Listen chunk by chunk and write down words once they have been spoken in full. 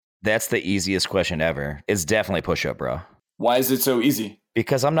That's the easiest question ever. It's definitely push-up, bro. Why is it so easy?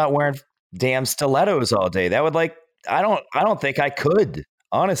 Because I'm not wearing damn stilettos all day. That would I don't think I could,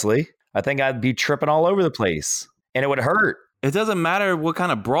 honestly. I think I'd be tripping all over the place and it would hurt. It doesn't matter what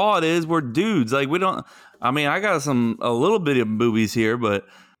kind of bra it is. We're dudes. Like, we don't, I mean, I got a little bit of boobies here, but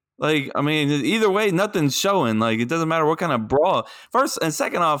like, I mean, either way, nothing's showing. Like, it doesn't matter what kind of bra. First and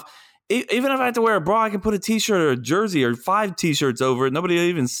second off, even if I have to wear a bra, I can put a t-shirt or a jersey or 5 t-shirts over it. Nobody will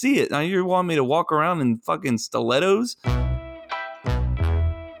even see it. Now you want me to walk around in fucking stilettos?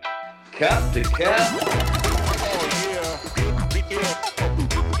 Cup to cup.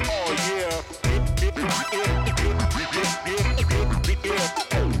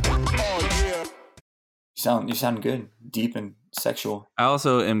 You sound good, deep and sexual. I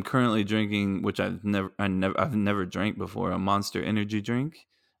also am currently drinking, which I've never drank before, a Monster Energy drink,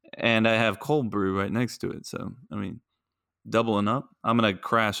 and I have cold brew right next to it. So I mean, doubling up. I'm gonna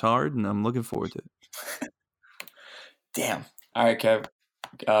crash hard, and I'm looking forward to it. Damn. All right, Kev,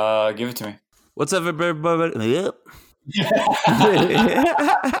 give it to me. What's up, everybody? Yep.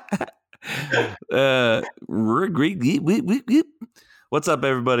 What's up,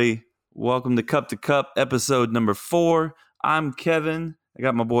 everybody? Welcome to Cup, episode number 4. I'm Kevin. I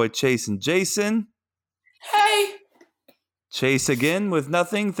got my boy Chase and Jason. Hey. Chase again with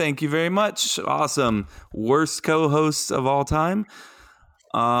nothing. Thank you very much. Awesome. Worst co-hosts of all time.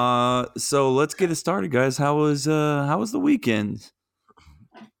 So let's get it started, guys. How was the weekend?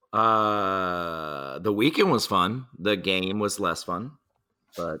 The weekend was fun. The game was less fun,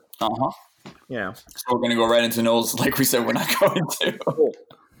 but yeah. So we're gonna go right into Knowles, like we said we're not going to.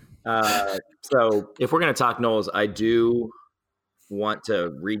 So if we're gonna talk Knowles, I do want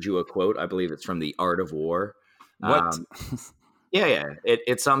to read you a quote. I believe it's from The Art of War. What? Yeah.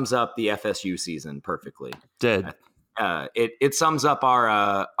 It sums up the FSU season perfectly. Dead. It sums up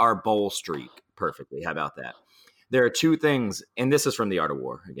our bowl streak perfectly. How about that? There are 2 things, and this is from The Art of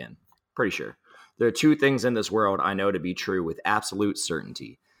War again, pretty sure. There are 2 things in this world I know to be true with absolute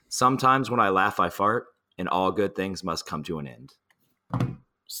certainty. Sometimes when I laugh, I fart, and all good things must come to an end.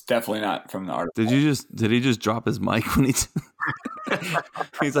 It's definitely not from The Art of War. Did he just drop his mic when he's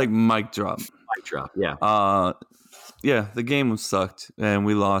like mic drop? Mic drop, yeah. Yeah, the game was sucked, and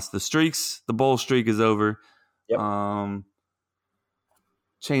we lost. The bowl streak is over. Yep.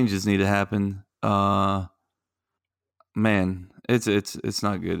 Changes need to happen. Man, it's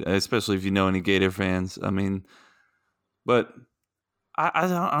not good, especially if you know any Gator fans. I mean, but I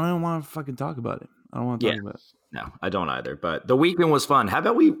don't want to fucking talk about it. I don't want to talk about it. No, I don't either. But the weekend was fun. How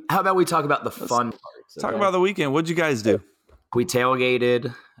about we talk about the fun parts? Talk about the weekend. What'd you guys do? We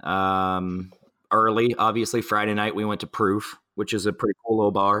tailgated early. Obviously, Friday night we went to Proof, which is a pretty cool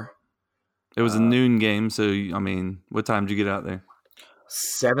little bar. It was a noon game, so I mean, what time did you get out there?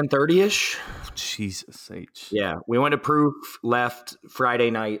 7:30ish. Jesus H. Yeah, we went to Proof. Left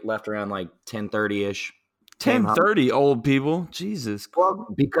Friday night. Left around like 10:30ish. 10:30, old people. Jesus. Well,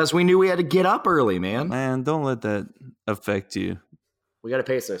 because we knew we had to get up early, man. Man, don't let that affect you. We got to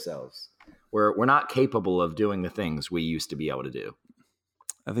pace ourselves. We're not capable of doing the things we used to be able to do.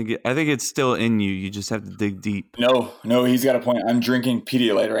 I think it's still in you. You just have to dig deep. No, he's got a point. I'm drinking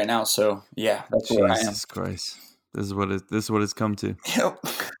Pedialyte right now, so yeah, that's where I am. Jesus Christ. This is what it's come to. Yep.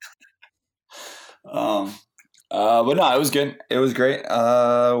 But no, it was good. It was great.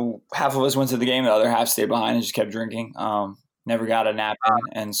 Half of us went to the game, the other half stayed behind and just kept drinking. Never got a nap in,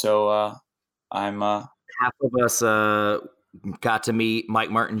 and so I'm half of us got to meet Mike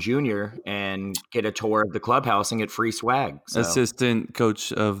Martin Jr. and get a tour of the clubhouse and get free swag. So. Assistant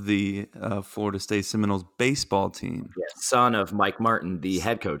coach of the Florida State Seminoles baseball team. Yes, son of Mike Martin, the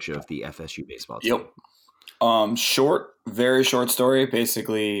head coach of the FSU baseball team. Yep. Very short story.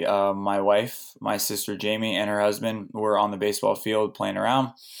 Basically, my wife, my sister Jamie, and her husband were on the baseball field playing around.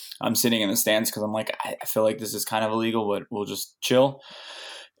 I'm sitting in the stands because I'm like, I feel like this is kind of illegal, but we'll just chill.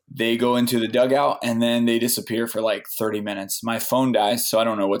 They go into the dugout and then they disappear for like 30 minutes. My phone dies, so I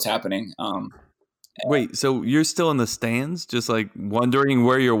don't know what's happening. Wait, so you're still in the stands, just like wondering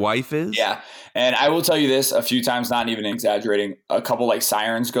where your wife is? Yeah. And I will tell you this a few times, not even exaggerating. A couple like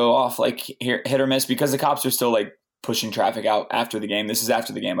sirens go off, like hit or miss, because the cops are still like pushing traffic out after the game. This is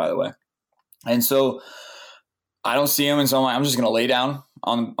after the game, by the way. And so I don't see them. And so I'm just going to lay down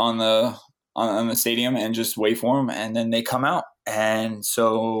on the stadium and just wait for them. And then they come out. And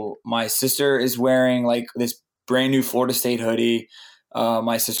so my sister is wearing like this brand new Florida State hoodie.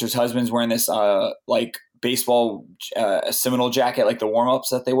 My sister's husband's wearing this like baseball Seminole jacket, like the warm-ups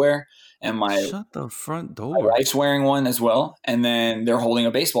that they wear. And shut the front door. My wife's wearing one as well. And then they're holding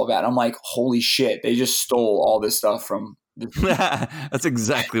a baseball bat. I'm like, holy shit, they just stole all this stuff from That's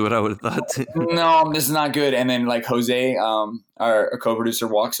exactly what I would have thought too. No, this is not good. And then like Jose, our co-producer,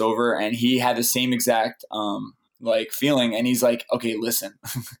 walks over and he had the same exact like feeling, and he's like, okay, listen,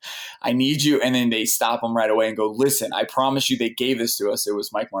 I need you. And then they stop him right away and go, listen, I promise you they gave this to us. It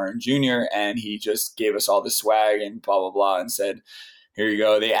was Mike Martin Jr. and he just gave us all the swag and blah, blah, blah, and said, here you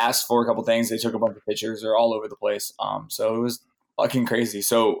go. They asked for a couple things. They took a bunch of pictures. They're all over the place. So it was fucking crazy.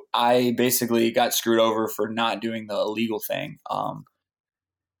 So I basically got screwed over for not doing the illegal thing.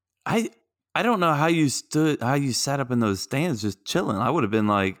 I don't know how you sat up in those stands just chilling. I would have been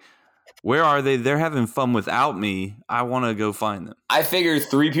like, where are they? They're having fun without me. I want to go find them. I figured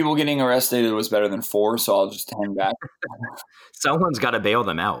 3 people getting arrested was better than 4, so I'll just hang back. Someone's got to bail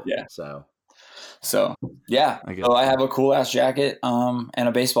them out. Yeah. So yeah. I have a cool ass jacket and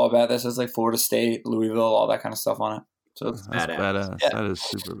a baseball bat that says like Florida State, Louisville, all that kind of stuff on it. So that's badass. Yeah. That is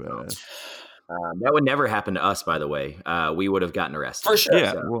super badass. That would never happen to us, by the way. We would have gotten arrested. For sure.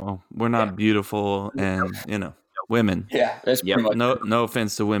 Yeah. Well, we're not beautiful and, women. Yeah. That's pretty much no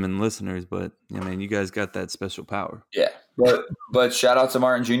offense to women listeners, but I mean, you guys got that special power. Yeah. But shout out to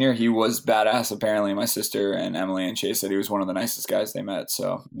Martin Jr. He was badass. Apparently my sister and Emily and Chase said he was one of the nicest guys they met.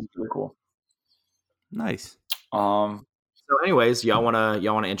 So it was really cool. Nice. So anyways, y'all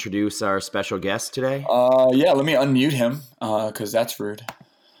wanna introduce our special guest today? Yeah, let me unmute him, because that's rude.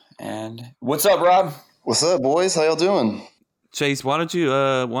 And what's up, Rob? What's up, boys? How y'all doing? Chase, why don't you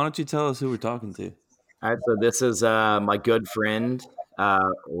tell us who we're talking to? All right, so this is my good friend,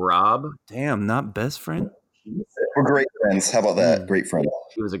 Rob. Damn, not best friend? We're great friends. How about that? Great friend.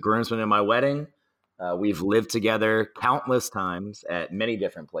 He was a groomsman in my wedding. We've lived together countless times at many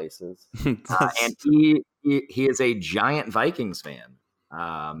different places. And he is a giant Vikings fan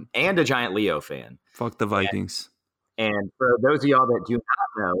and a giant Leo fan. Fuck the Vikings. And for those of y'all that do not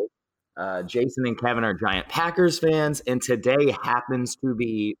know, Jason and Kevin are giant Packers fans, and today happens to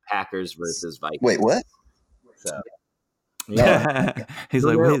be Packers versus Vikings. Wait, what? So, yeah. He's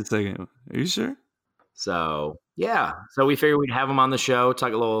like, wait a second. Are you sure? So, yeah. So we figured we'd have him on the show,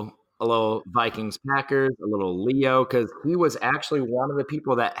 talk a little Vikings Packers, a little Leo, because he was actually one of the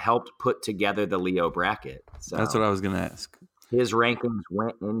people that helped put together the Leo bracket. So that's what I was going to ask. His rankings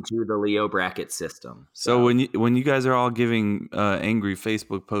went into the Leo bracket system. So when you guys are all giving angry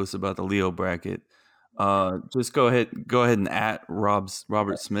Facebook posts about the Leo bracket, just go ahead and at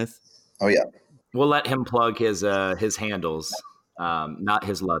Robert Smith. Oh yeah, we'll let him plug his handles, not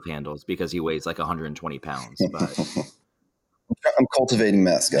his love handles, because he weighs like 120 pounds. But I'm cultivating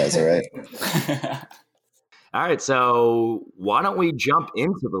mess, guys. All right. All right, so why don't we jump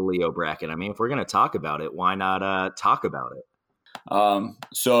into the Leo bracket? I mean, if we're going to talk about it, why not talk about it?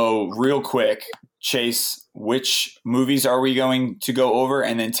 So real quick, Chase, which movies are we going to go over?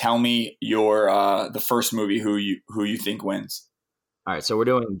 And then tell me your the first movie who you think wins. All right, so we're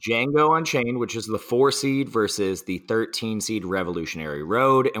doing Django Unchained, which is the 4 seed versus the 13 seed Revolutionary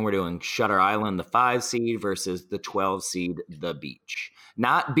Road, and we're doing Shutter Island, the 5 seed versus the 12 seed The Beach.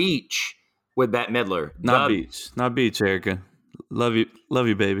 Not Beach with Bette Midler. Not Beach, Erica. Love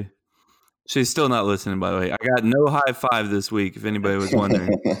you, baby. She's still not listening, by the way. I got no high five this week, if anybody was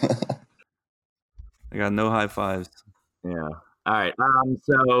wondering. I got no high fives. Yeah. All right.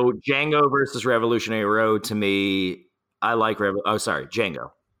 So Django versus Revolutionary Road, to me, I like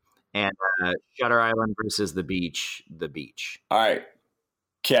Django. And Shutter Island versus The Beach, The Beach. All right.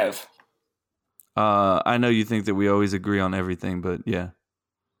 Kev. I know you think that we always agree on everything, but yeah.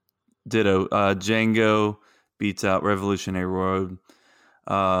 Ditto. Django beats out Revolutionary Road.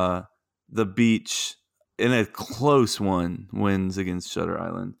 The Beach, in a close one, wins against Shutter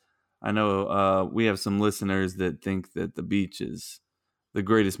Island. I know we have some listeners that think that The Beach is the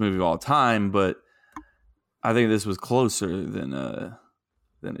greatest movie of all time, but I think this was closer than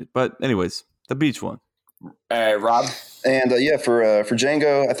it. But anyways, The Beach won. Rob? And for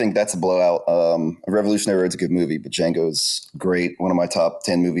Django, I think that's a blowout. Revolutionary Road's a good movie, but Django's great. One of my top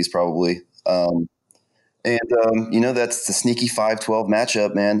 10 movies, probably. That's the sneaky 5-12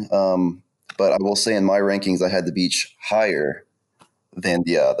 matchup, man. But I will say in my rankings, I had The Beach higher than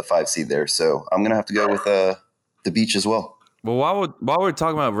the 5 seed there. So I'm going to have to go with The Beach as well. Well, while we're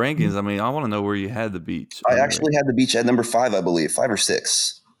talking about rankings, I mean, I want to know where you had The Beach. I actually had The Beach at number 5, I believe, 5 or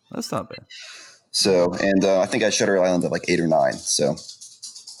 6. That's not bad. So, and I think I had Shutter Island at like 8 or 9. So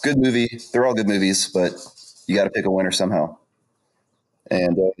good movie. They're all good movies, but you got to pick a winner somehow.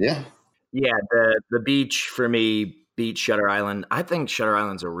 And yeah. Yeah, the Beach for me beat Shutter Island. I think Shutter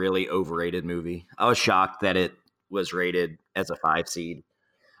Island's a really overrated movie. I was shocked that it was rated as a 5 seed.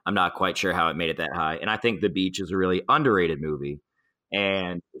 I'm not quite sure how it made it that high. And I think The Beach is a really underrated movie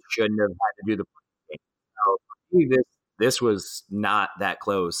and it shouldn't have had to do the so for me, this was not that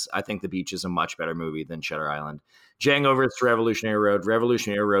close. I think The Beach is a much better movie than Shutter Island. Django versus Revolutionary Road.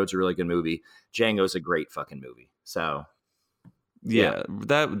 Revolutionary Road's a really good movie. Django's a great fucking movie. So yeah.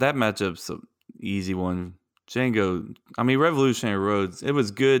 that matchup's an easy one. Django, I mean, Revolutionary Roads, it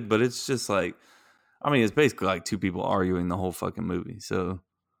was good, but it's just like, I mean, it's basically like two people arguing the whole fucking movie. So,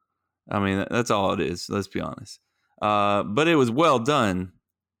 I mean, that's all it is. Let's be honest. But it was well done.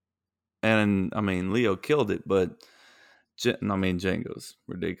 And, I mean, Leo killed it, but, I mean, Django's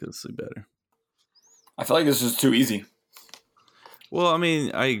ridiculously better. I feel like this was too easy. Well, I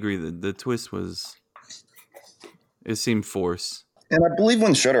mean, I agree that the twist it seemed forced. And I believe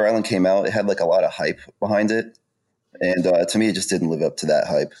when Shutter Island came out, it had like a lot of hype behind it. And to me, it just didn't live up to that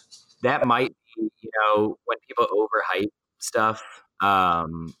hype. That might be, when people overhype stuff,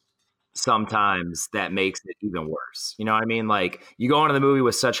 sometimes that makes it even worse. You know what I mean? Like, you go into the movie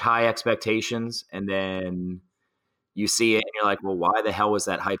with such high expectations, and then you see it, and you're like, well, why the hell was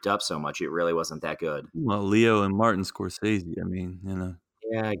that hyped up so much? It really wasn't that good. Well, Leo and Martin Scorsese, I mean,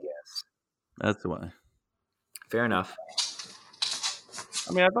 Yeah, I guess. That's why. Fair enough.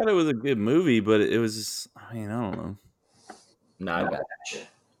 I mean, I thought it was a good movie, but it was just, I mean, I don't know. No, I got that shit.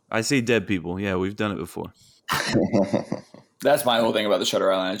 I see dead people. Yeah, we've done it before. That's my whole thing about the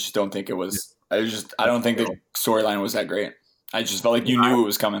Shutter Island. I just don't think it was. I don't think the storyline was that great. I just felt like you knew it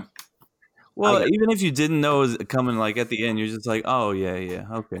was coming. Well, even if you didn't know it was coming, like at the end, you're just like, oh yeah,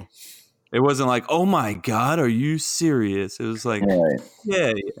 okay. It wasn't like, oh my god, are you serious? It was like,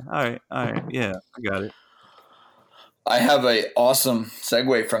 yeah, all right, yeah, I got it. I have a awesome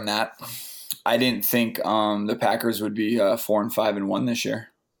segue from that. I didn't think the Packers would be 4-5-1 this year.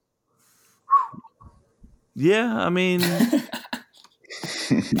 Yeah, I mean,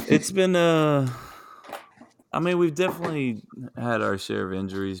 it's been I mean, we've definitely had our share of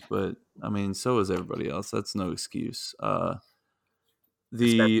injuries, but I mean, so has everybody else. That's no excuse.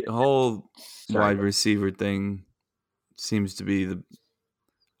 The whole wide receiver thing seems to be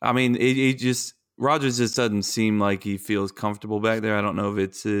I mean, it just Rodgers just doesn't seem like he feels comfortable back there. I don't know if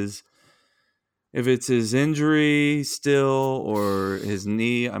it's his injury still or his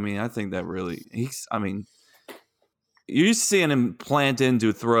knee. I mean, I think that really you're used to seeing him plant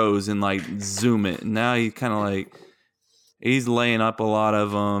into throws and like zoom it. Now he kind of like he's laying up a lot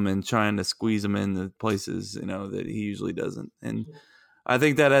of them and trying to squeeze them into places that he usually doesn't. And I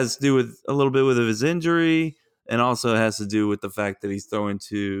think that has to do with a little bit with his injury, and also has to do with the fact that he's throwing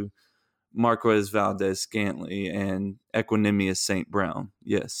to Marquez Valdez-Scantling and Equanimeous St. Brown.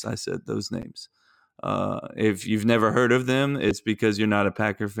 Yes, I said those names. If you've never heard of them, it's because you're not a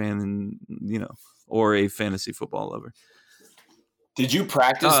Packer fan and or a fantasy football lover. Did you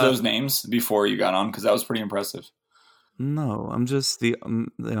practice those names before you got on? Because that was pretty impressive. No, I'm just the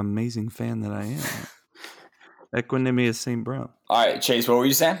amazing fan that I am. Equanimeous St. Brown. All right, Chase, what were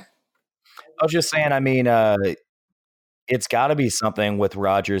you saying? I was just saying, I mean, it's got to be something with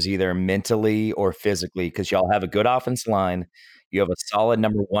Rodgers, either mentally or physically, because y'all have a good offensive line. You have a solid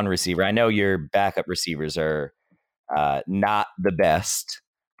number one receiver. I know your backup receivers are not the best,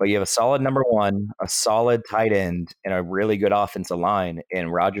 but you have a solid number one, a solid tight end, and a really good offensive line.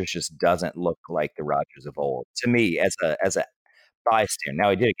 And Rodgers just doesn't look like the Rodgers of old to me as a bystander. Now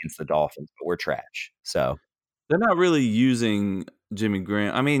he did against the Dolphins, but we're trash. So they're not really using Jimmy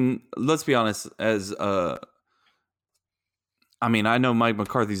Graham. I mean, let's be honest. I know Mike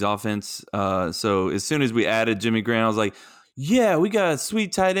McCarthy's offense. So as soon as we added Jimmy Graham, I was like, yeah, we got a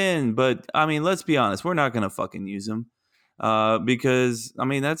sweet tight end. But I mean, let's be honest, we're not going to fucking use him. Because I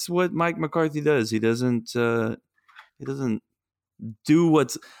mean, that's what Mike McCarthy does. He doesn't do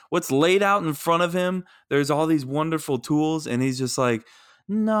what's laid out in front of him. There's all these wonderful tools, and he's just like,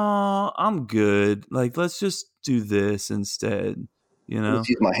 no, I'm good. Like, let's just do this instead. Let's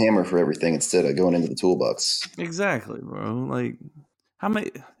use my hammer for everything instead of going into the toolbox. Exactly, bro. Like, how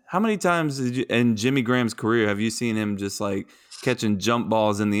many times in Jimmy Graham's career have you seen him just like catching jump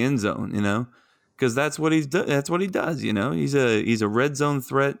balls in the end zone? Because that's what that's what he does. He's a red zone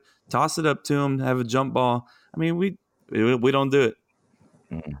threat. Toss it up to him, have a jump ball. I mean, we don't do it.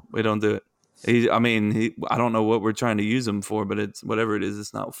 We don't do it. I don't know what we're trying to use him for, but it's whatever it is,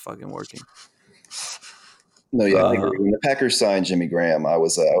 it's not fucking working. No, yeah, I agree. When the Packers signed Jimmy Graham, I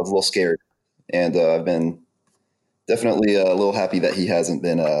was a little scared, and I've been definitely a little happy that he hasn't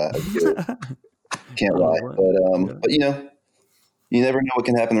been as good. Can't lie, but you never know what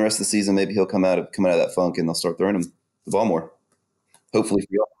can happen the rest of the season. Maybe he'll come out of that funk, and they'll start throwing him the ball more. Hopefully for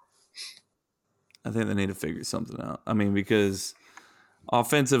y'all. I think they need to figure something out. I mean, because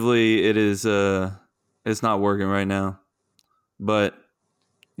offensively, it is it's not working right now. But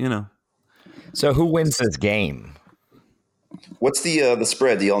So who wins this game? What's the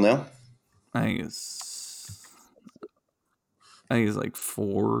spread? Do y'all know? I think it's like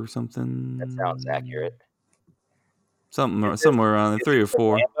 4 or something. That sounds accurate. Somewhere around 3 or 4.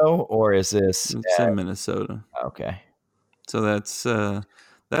 Orlando, or is this It's in Minnesota. Okay. So that's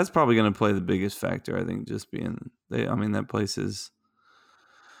probably going to play the biggest factor, I think, just being that place is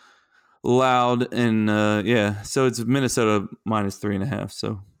loud and so it's Minnesota minus 3.5.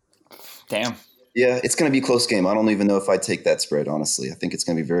 So Damn. Yeah, it's going to be a close game. I don't even know if I'd take that spread, honestly. I think it's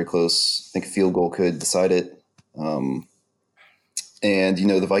going to be very close. I think a field goal could decide it. And,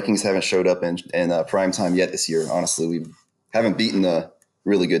 the Vikings haven't showed up in prime time yet this year. Honestly, we haven't beaten a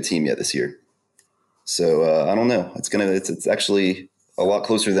really good team yet this year. So I don't know. It's actually a lot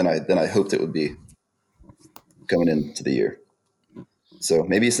closer than I hoped it would be going into the year. So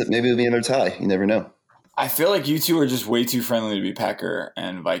maybe it'll be another tie. You never know. I feel like you two are just way too friendly to be Packer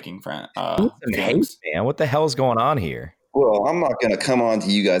and Viking fans. Man, what the hell's going on here? Well, I'm not going to come on to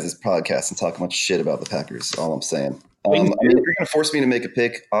you guys' podcast and talk a bunch of shit about the Packers. All I'm saying. If you're going to force me to make a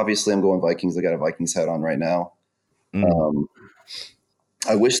pick, obviously I'm going Vikings. I got a Vikings hat on right now.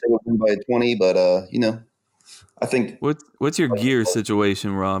 I wish they would win by 20, but I think. What's your gear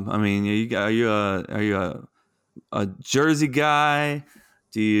situation, Rob? I mean, are you a jersey guy?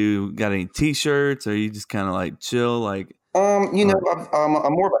 Do you got any T-shirts? Or are you just kind of like chill? Like, I'm more of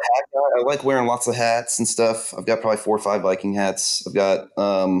a hat guy. I like wearing lots of hats and stuff. I've got probably 4 or 5 Viking hats. I've got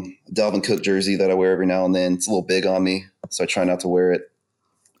a Dalvin Cook jersey that I wear every now and then. It's a little big on me, so I try not to wear it.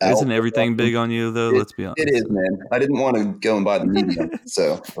 Isn't everything big on you, though? Let's be honest. It is, man. I didn't want to go and buy the medium,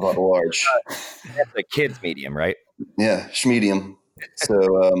 so I bought the large. That's a kid's medium, right? Yeah, schmedium.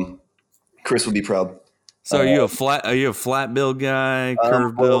 So Chris would be proud. So are you a flat bill guy,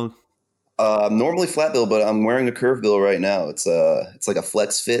 curve bill? Normally flat bill, but I'm wearing a curve bill right now. It's like a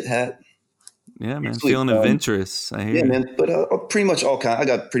flex fit hat. Yeah, man, feeling adventurous. I hear you. Man. But pretty much all kind. I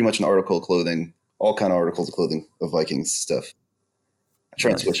got pretty much an article of clothing, all kind of articles of clothing of Vikings stuff. I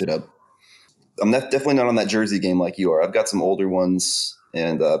try and switch it up. I'm definitely not on that jersey game like you are. I've got some older ones,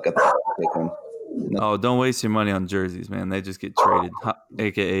 and I've got the big one. Oh, don't waste your money on jerseys, man. They just get traded,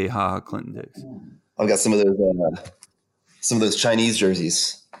 aka Ha Clinton Dix. I've got some of those Chinese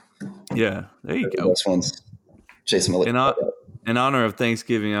jerseys. Yeah, there you go. Those ones. Jason Miller. In honor of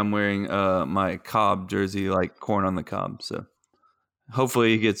Thanksgiving, I'm wearing my Cobb jersey, like corn on the cob. So hopefully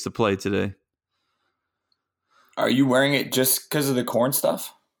he gets to play today. Are you wearing it just because of the corn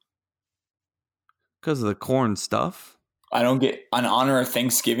stuff? Because of the corn stuff? I don't get, in honor of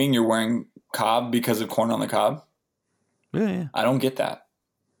Thanksgiving, you're wearing Cobb because of corn on the cob? Yeah. I don't get that.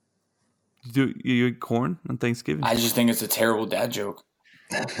 You eat corn on Thanksgiving? I just think it's a terrible dad joke.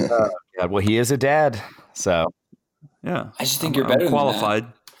 God, well, he is a dad, so. Yeah. I just think you're better than that.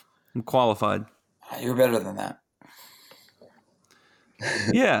 I'm qualified. You're better than that.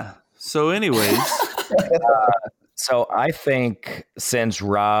 Yeah. So anyways. So I think since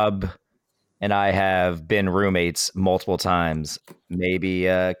Rob and I have been roommates multiple times, maybe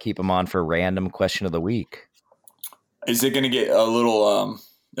keep him on for random question of the week. Is it going to get a little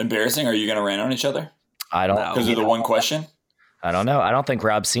embarrassing? Are you going to rant on each other? I don't. Because of the one question? I don't know. I don't think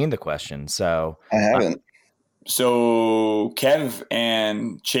Rob's seen the question, so. I haven't. So Kev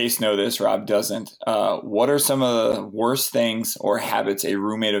and Chase know this. Rob doesn't. What are some of the worst things or habits a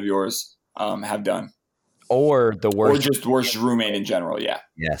roommate of yours have done? Or the worst. Or just worst roommate in general, yeah.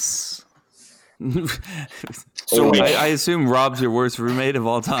 Yes. So I assume Rob's your worst roommate of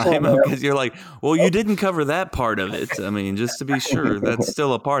all time because you're like, well, you didn't cover that part of it. I mean, just to be sure, that's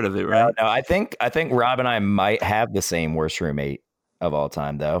still a part of it, right? No, I think Rob and I might have the same worst roommate of all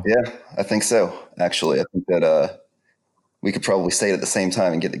time, though. Yeah, I think so. Actually, I think that we could probably say it at the same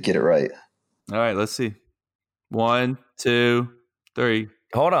time and get it right. All right, let's see. 1, 2, 3.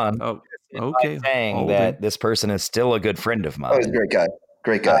 Hold on. Oh, okay. Saying that this person is still a good friend of mine. Oh, he's a great guy.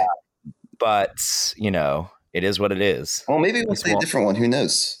 Great guy. But, it is what it is. Well, maybe we'll say a different one. Who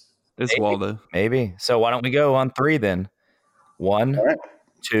knows? It's Waldo. Maybe. So why don't we go on 3 then? 1,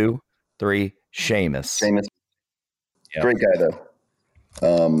 2, 3. Seamus. Yep. Great guy though.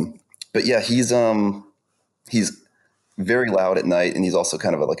 But yeah, he's very loud at night, and he's also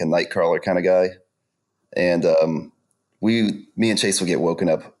kind of like a night crawler kind of guy. And me and Chase will get woken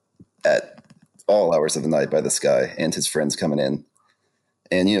up at all hours of the night by this guy and his friends coming in,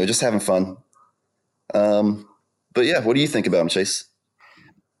 and just having fun. But yeah, what do you think about him, Chase?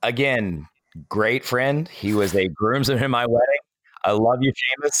 Again, great friend. He was a groomsman in my wedding. I love you,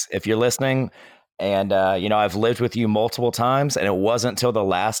 Seamus, if you're listening. And, I've lived with you multiple times, and it wasn't until the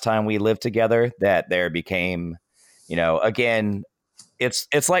last time we lived together that there became, again,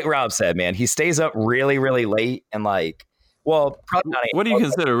 it's like Rob said, man, he stays up really, really late. And like Well, probably not. What do you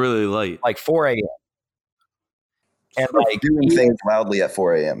consider really late? Like 4 a.m. And like doing things loudly at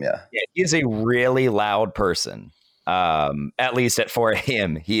 4 a.m. Yeah, he's a really loud person. At least at 4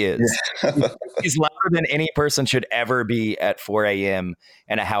 a.m. he is. He's louder than any person should ever be at 4 a.m.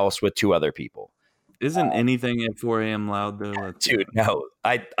 in a house with two other people. Isn't anything at 4 a.m. loud though? Dude, no,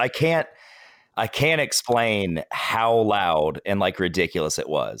 I can't explain how loud and like ridiculous it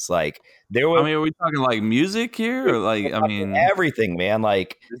was. Like there was. I mean, are we talking like music here, or like everything, man?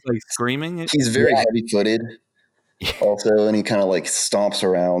 Like just like screaming. He's very heavy-footed. Also, and he kind of like stomps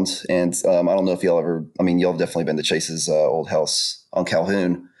around. And I don't know if y'all have definitely been to Chase's old house on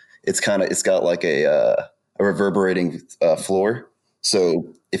Calhoun. It's got like a reverberating floor.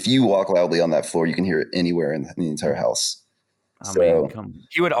 So if you walk loudly on that floor, you can hear it anywhere in the entire house.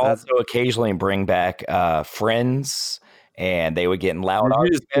 He would also occasionally bring back friends, and they would get in loud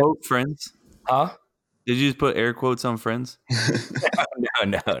arguments. Did you just quote Friends? Huh? Did you just put air quotes on Friends?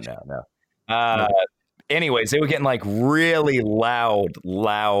 No. Anyways, they would get in like really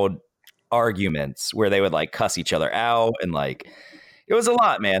loud arguments where they would like cuss each other out, and like it was a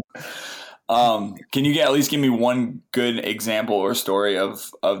lot, man. Can you at least give me one good example or story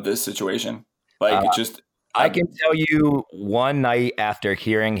of this situation? Like I can tell you one night after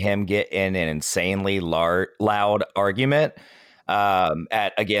hearing him get in an insanely loud argument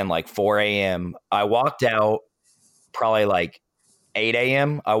at again like 4 a.m. I walked out probably like 8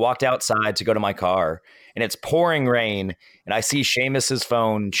 a.m. I walked outside to go to my car, and it's pouring rain, and I see Seamus's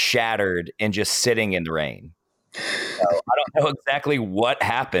phone shattered and just sitting in the rain. So I don't know exactly what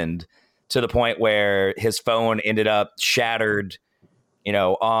happened to the point where his phone ended up shattered,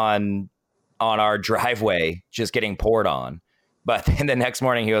 on our driveway, just getting poured on. But then the next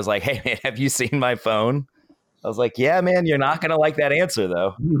morning he was like, "Hey man, have you seen my phone?" I was like, "Yeah, man, you're not going to like that answer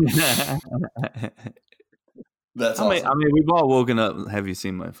though." That's awesome. I mean, we've all woken up. Have you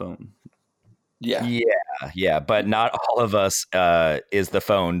seen my phone? Yeah. But not all of us is the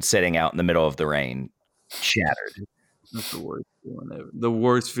phone sitting out in the middle of the rain, shattered. That's the worst feeling ever. The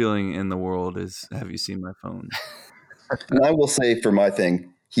worst feeling in the world is, have you seen my phone? And I will say for my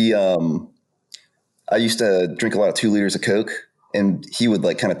thing, I used to drink a lot of 2 liters of Coke, and he would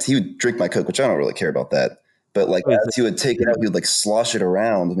he would drink my Coke, which I don't really care about that. But like as he would take it out, he would like slosh it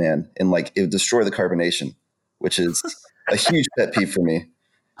around, man, and like it would destroy the carbonation, which is a huge pet peeve for me.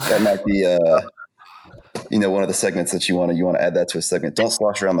 That might be one of the segments that you want to add that to a segment. Don't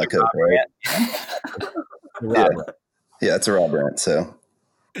slosh around my Coke, right? Yeah, it's a Rob rant. So,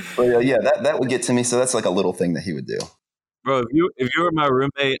 but that would get to me. So that's like a little thing that he would do. Bro, if you were my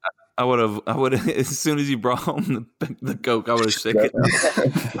roommate, I would have as soon as you brought home the Coke, I would have shaken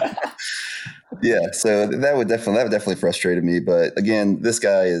it. Yeah, so that would definitely frustrated me. But again, this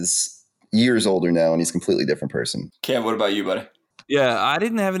guy is years older now, and he's a completely different person. Kev, what about you, buddy? Yeah, I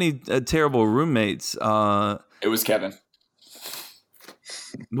didn't have any terrible roommates. It was Kevin.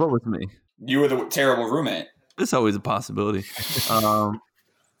 What was me? You were the terrible roommate. It's always a possibility.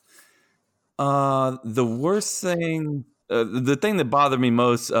 The worst thing, the thing that bothered me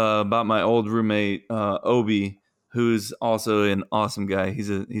most about my old roommate, Obi, who's also an awesome guy. He's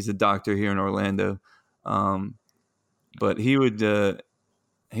a doctor here in Orlando, but he was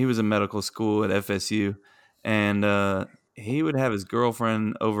in medical school at FSU, and he would have his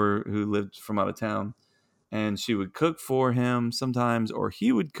girlfriend over who lived from out of town, and she would cook for him sometimes, or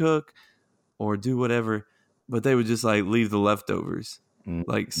he would cook or do whatever, but they would just like leave the leftovers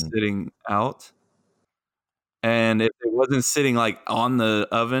like sitting out. And if it wasn't sitting like on the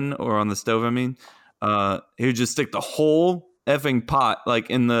oven or on the stove, he would just stick the whole effing pot like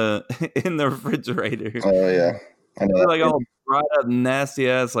in the refrigerator. Oh yeah, I know. Like all dried up, nasty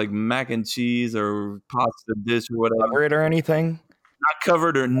ass like mac and cheese or pasta dish or whatever. Cover it or anything? Not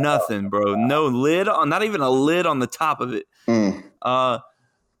covered or nothing, bro. No lid on, not even a lid on the top of it.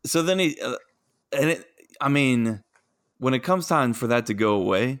 So then when it comes time for that to go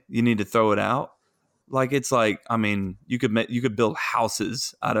away, you need to throw it out. Like it's like, you could build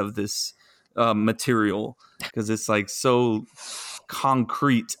houses out of this material because it's like so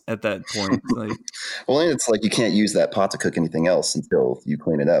concrete at that point. Like, well, and it's like you can't use that pot to cook anything else until you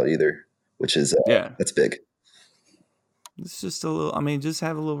clean it out either, which is that's big. It's just a little. Just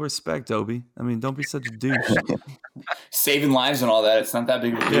have a little respect, Obi. Don't be such a douche. Saving lives and all that. It's not that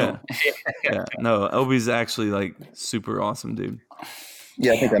big of a deal. Yeah. No, Obi's actually like super awesome, dude.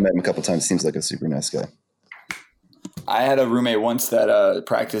 Yeah, I think I met him a couple times. Seems like a super nice guy. I had a roommate once that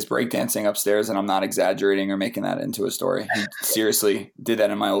practiced breakdancing upstairs, and I'm not exaggerating or making that into a story. He seriously did that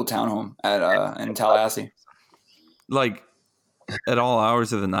in my old townhome in Tallahassee. Like at all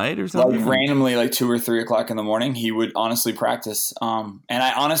hours of the night or something? Like randomly, like 2 or 3 o'clock in the morning, he would honestly practice. And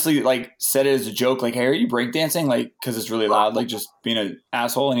I honestly like said it as a joke, like, "Hey, are you breakdancing?" Like, because it's really loud, like just being an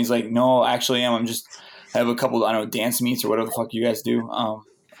asshole. And he's like, "No, actually, I have a couple, I don't know, dance meets or whatever the fuck you guys do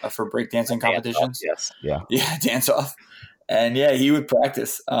for breakdancing competitions." Yes, yeah. Yeah, dance off. And yeah, he would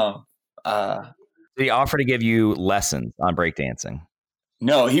practice. Did he offer to give you lessons on breakdancing?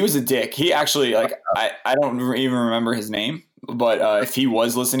 No, he was a dick. He actually, like, I don't even remember his name, but if he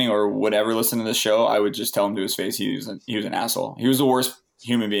was listening or would ever listen to the show, I would just tell him to his face he was an asshole. He was the worst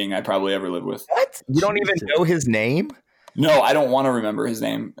human being I probably ever lived with. What? You don't even know his name? No, I don't want to remember his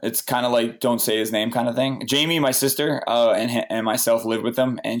name. It's kind of like don't say his name kind of thing. Jamie, my sister, and myself lived with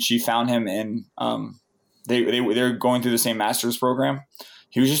him, and she found him in they're going through the same master's program.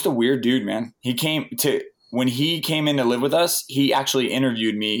 He was just a weird dude, man. When he came in to live with us, he actually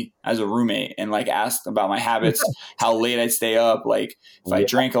interviewed me as a roommate and like asked about my habits, how late I'd stay up, like if I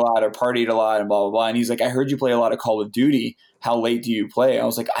drank a lot or partied a lot and blah, blah, blah. And he's like, "I heard you play a lot of Call of Duty. How late do you play?" I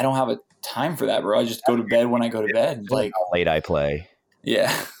was like, "I don't have a time for that, bro. I just go to bed when I go to bed." Like how late I play.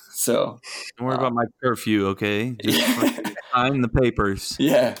 Yeah. So don't worry about my curfew, okay? Just sign the papers.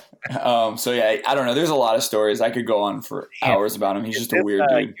 Yeah. So yeah, I don't know. There's a lot of stories. I could go on for hours about him. He's just a weird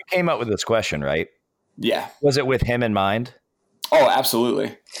dude. You came up with this question, right? Yeah. Was it with him in mind? Oh,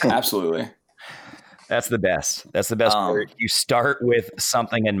 absolutely. Absolutely. That's the best. That's the best part. You start with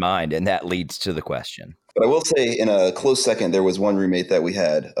something in mind, and that leads to the question. But I will say, in a close second, there was one roommate that we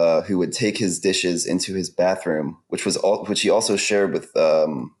had who would take his dishes into his bathroom, which he also shared with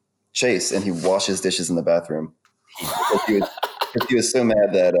Chase, and he washed his dishes in the bathroom. He was so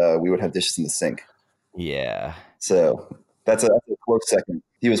mad that we would have dishes in the sink. Yeah. So that's a close second.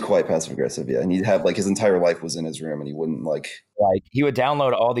 He was quite passive aggressive, yeah, and he'd have like his entire life was in his room, and he wouldn't like he would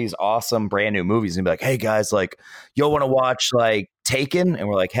download all these awesome brand new movies and be like, "Hey guys, like y'all want to watch like Taken?" And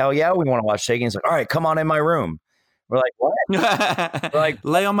we're like, "Hell yeah, we want to watch Taken." He's like, "All right, come on in my room." We're like, "What?" We're like,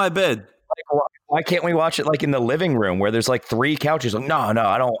 "Lay on my bed." Like, why can't we watch it like in the living room where there's like 3 couches? Like, no,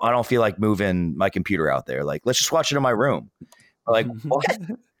 I don't feel like moving my computer out there. Like, let's just watch it in my room. We're like, what?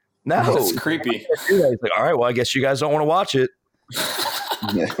 No, it's creepy. He's like, "All right, well, I guess you guys don't want to watch it."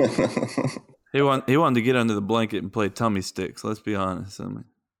 He wanted to get under the blanket and play tummy sticks. Let's be honest. I mean,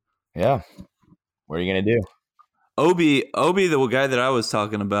 yeah. What are you gonna do? Obi, the guy that I was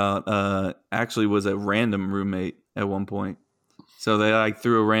talking about, actually was a random roommate at one point. So they like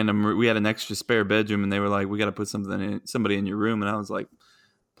threw a random. We had an extra spare bedroom, and they were like, "We got to put somebody in your room." And I was like,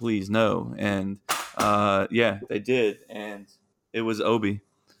 "Please no." And yeah, they did, and it was Obi.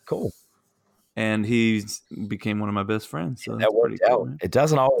 Cool. And he became one of my best friends. So that worked out. Cool, it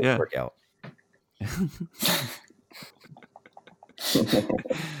doesn't always work out.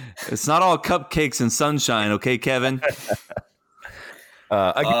 It's not all cupcakes and sunshine, okay, Kevin?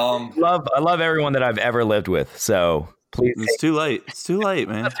 I love everyone that I've ever lived with. So please, it's too late. It's too late,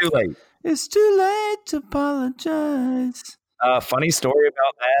 man. It's too late. It's too late to apologize. Funny story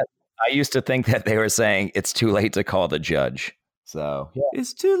about that. I used to think that they were saying it's too late to call the judge. So yeah.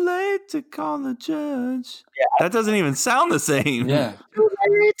 It's too late to call the judge. Yeah. That doesn't even sound the same. Yeah. Too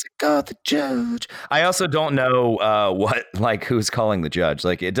late to call the judge. I also don't know who's calling the judge.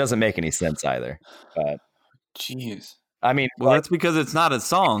 Like it doesn't make any sense either. But jeez. I mean, well, that's because it's not a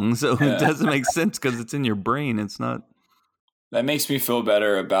song, so it doesn't make sense because it's in your brain. It's not. That makes me feel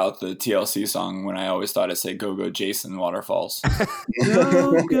better about the TLC song when I always thought it said "Go Go Jason Waterfalls."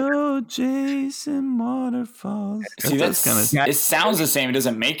 Go Go Jason Waterfalls. See, it sounds the same. It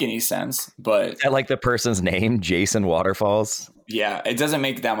doesn't make any sense, but is that like the person's name, Jason Waterfalls? Yeah, it doesn't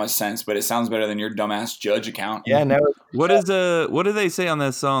make that much sense, but it sounds better than your dumbass judge account. Yeah, no. What do they say on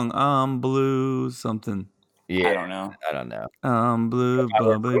that song? I'm blue something. Yeah, I don't know. I'm blue. If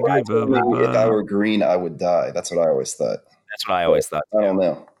I were green, I would die. That's what I always thought. That's what I always thought. I don't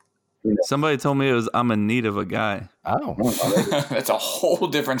know. Somebody told me it was "I'm in need of a guy." Oh, that's a whole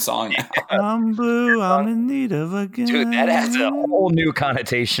different song now. I'm blue. I'm in need of a guy. Dude, that adds a whole new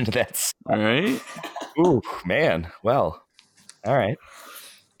connotation to that song. All right. Ooh, man. Well, all right.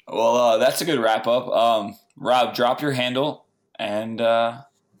 Well, that's a good wrap up. Rob, drop your handle and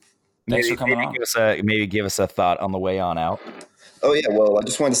thanks for coming on. Maybe give us a thought on the way on out. Oh, yeah. Well, I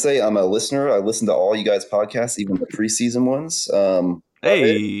just wanted to say I'm a listener. I listen to all you guys' podcasts, even the preseason ones. Love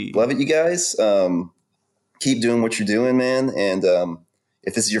it, you guys. Keep doing what you're doing, man. And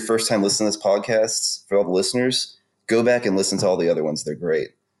if this is your first time listening to this podcast, for all the listeners, go back and listen to all the other ones. They're great.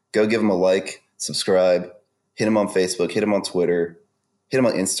 Go give them a like, subscribe, hit them on Facebook, hit them on Twitter, hit them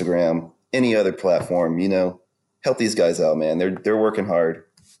on Instagram, any other platform. Help these guys out, man. They're working hard.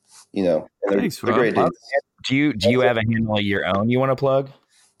 And they're great dudes. Do you have a handle of your own you want to plug?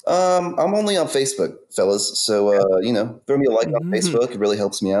 I'm only on Facebook, fellas. So throw me a like on Facebook. It really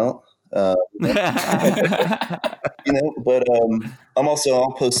helps me out. But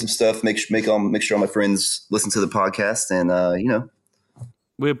I'll post some stuff. Make sure all my friends listen to the podcast, and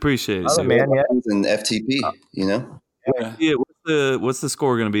we appreciate it. Oh, man, yeah. And FTP. Yeah. What's the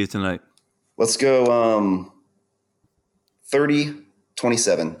score going to be tonight? Let's go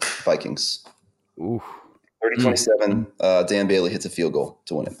 30-27 Vikings. Ooh. 30-27. Dan Bailey hits a field goal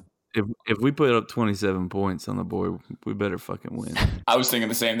to win it. If we put up 27 points on the board, we better fucking win. I was thinking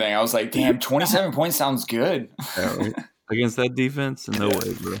the same thing. I was like, damn, 27 points sounds good. Against that defense? No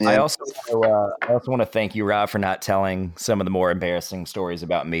way, bro. Yeah. I also want to thank you, Rob, for not telling some of the more embarrassing stories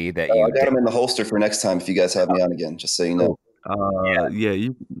about me that you I got them in the holster for next time if you guys have me on again, just so you know. Yeah,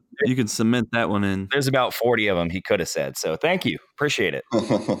 you can cement that one in. There's about 40 of them he could have said. So thank you. Appreciate it.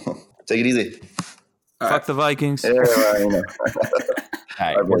 Take it easy. Fuck the Vikings. Yeah, right,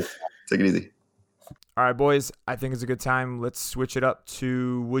 All right, boys. Take it easy. All right, boys. I think it's a good time. Let's switch it up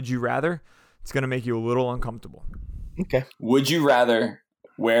to Would You Rather. It's going to make you a little uncomfortable. Okay. Would you rather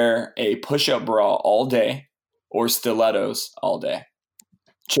wear a push-up bra all day or stilettos all day?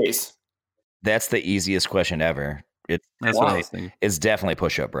 Chase. That's the easiest question ever. That's what I was thinking. It's definitely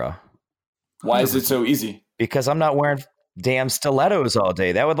push-up bra. Why is it so easy? Because I'm not wearing damn stilettos all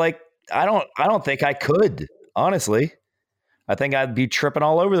day. That would I don't think I could, honestly. I think I'd be tripping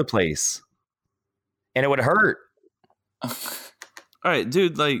all over the place. And it would hurt. All right,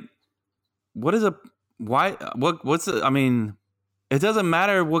 dude, what's it doesn't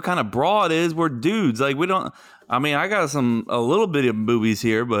matter what kind of bra it is. We're dudes. I got a little bit of boobies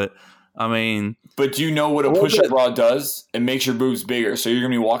here, but But do you know what a push-up bra does? It makes your boobs bigger, so you're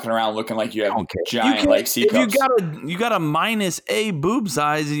gonna be walking around looking like you have giant C cups. If you got a minus A boob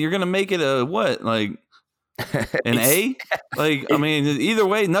size, you're gonna make it a what? An A? Either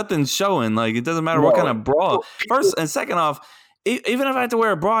way, nothing's showing. It doesn't matter what kind of bra. First and second off, even if I have to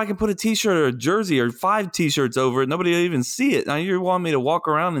wear a bra, I can put a t-shirt or a jersey or 5 t-shirts over it. Nobody will even see it. Now you want me to walk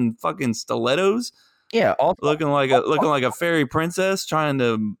around in fucking stilettos? Yeah, looking like a fairy princess trying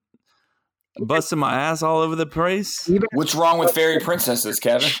to busting my ass all over the place. What's wrong with fairy princesses,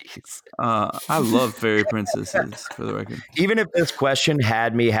 Kevin? I love fairy princesses, for the record. Even if this question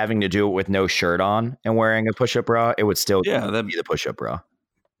had me having to do it with no shirt on and wearing a push-up bra, it would still be the push-up bra.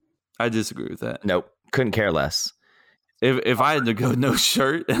 I disagree with that. Nope, couldn't care less. If I had to go no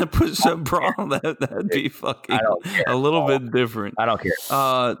shirt and a push-up bra, that'd be fucking a little bit different. I don't care.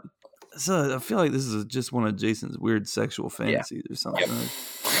 So I feel like this is just one of Jason's weird sexual fantasies or something.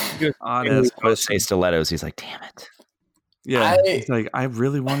 Yep. Odd ass question. Say stilettos. He's like, damn it. Yeah, it's like I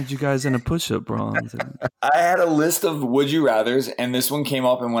really wanted you guys in a push-up bra. I had a list of would you rathers, and this one came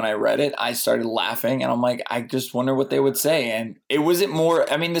up, and when I read it, I started laughing, and I'm like, I just wonder what they would say. And it wasn't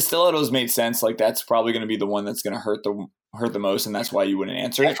more. I mean, the stilettos made sense. That's probably going to be the one that's going to hurt the most, and that's why you wouldn't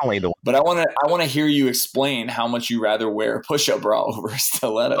answer Definitely it. The one. But I want to hear you explain how much you rather wear a push-up bra over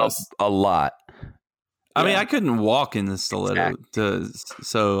stilettos. A lot. I couldn't walk in the stiletto,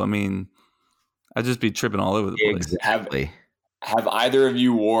 I'd just be tripping all over the place. Exactly. Have either of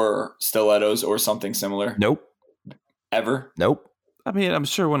you wore stilettos or something similar? Nope. Ever? Nope. I'm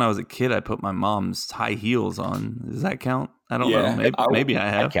sure when I was a kid, I put my mom's high heels on. Does that count? I don't know. Maybe I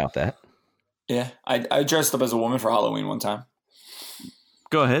have. I'd count that. Yeah. I dressed up as a woman for Halloween one time.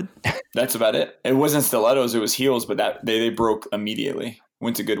 Go ahead. That's about it. It wasn't stilettos. It was heels, but they broke immediately.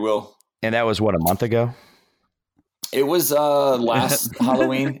 Went to Goodwill. And that was, what, a month ago? It was last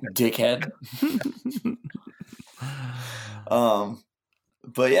Halloween, dickhead.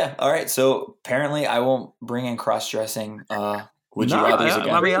 But yeah, all right. So apparently, I won't bring in cross-dressing. Would you rather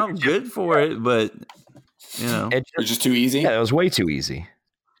again? I'm good for it, but it's just too easy. Yeah, it was way too easy.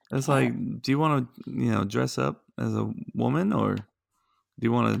 It's like, do you want to dress up as a woman, or do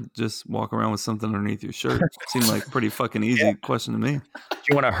you want to just walk around with something underneath your shirt? Seemed like a pretty fucking easy question to me. Do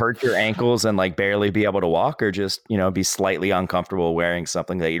you want to hurt your ankles and barely be able to walk, or just be slightly uncomfortable wearing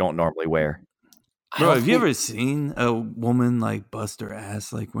something that you don't normally wear? Bro, have you ever seen a woman bust her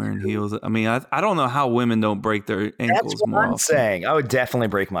ass wearing heels? I don't know how women don't break their ankles. That's what more I'm often. saying. I would definitely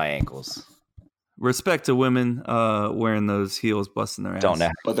break my ankles. Respect to women wearing those heels, busting their ass. Don't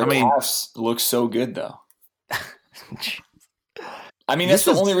know. But their calves look so good, though. That's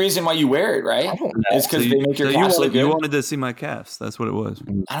the only reason why you wear it, right? It's because they make your calves look good. You wanted to see my calves. That's what it was.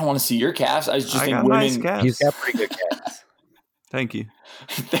 I don't want to see your calves. I just think got women. Nice calves. He's got pretty good calves. Thank you.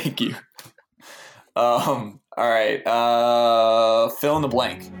 Thank you. All right. Fill in the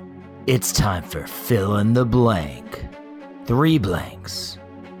blank. It's time for fill in the blank. 3 blanks.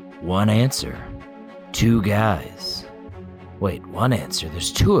 1 answer. 2 guys. Wait, one answer.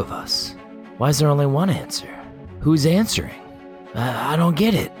 There's 2 of us. Why is there only one answer? Who's answering? I don't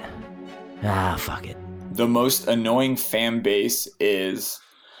get it. Fuck it. The most annoying fan base is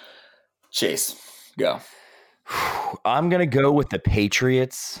Chase. Go. I'm going to go with the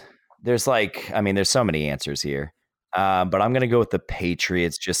Patriots. There's so many answers here. But I'm going to go with the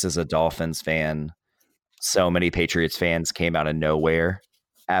Patriots just as a Dolphins fan. So many Patriots fans came out of nowhere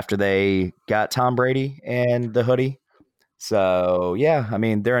after they got Tom Brady and the hoodie. So, yeah, I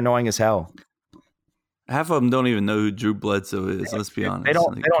mean, they're annoying as hell. Half of them don't even know who Drew Bledsoe is. Let's be honest. They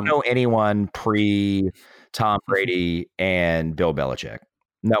don't know anyone pre Tom Brady and Bill Belichick.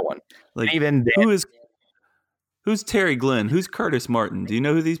 No one. Like, even who's Terry Glenn? Who's Curtis Martin? Do you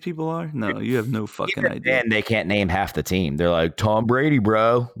know who these people are? No, you have no fucking idea. And they can't name half the team. They're like, Tom Brady,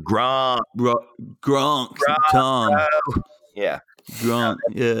 bro. Gronk. Gronk. Tom. Bro. Yeah. Gronk.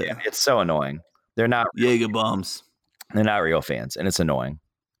 Yeah. It's so annoying. They're not Jaeger bombs. They're not real fans, and it's annoying.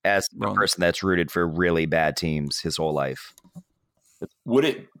 As a person that's rooted for really bad teams his whole life. Would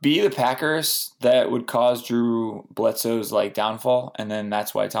it be the Packers that would cause Drew Bledsoe's downfall, and then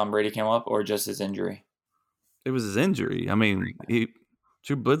that's why Tom Brady came up, or just his injury? It was his injury. I mean,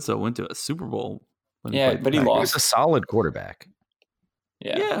 Drew Bledsoe went to a Super Bowl. But he lost. He was a solid quarterback.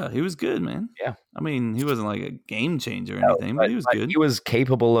 Yeah, he was good, man. Yeah. I mean, he wasn't like a game changer or anything, but he was good. He was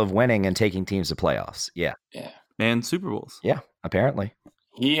capable of winning and taking teams to playoffs. Yeah. Yeah. And Super Bowls. Yeah, apparently.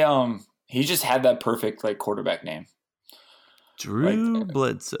 He just had that perfect quarterback name. Drew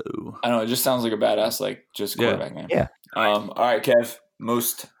Bledsoe. I don't know, it just sounds like a badass just quarterback name. Yeah. All right, Kev.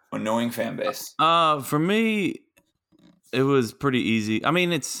 Most annoying fan base. For me, it was pretty easy. I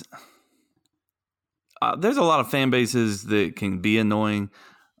mean, it's there's a lot of fan bases that can be annoying.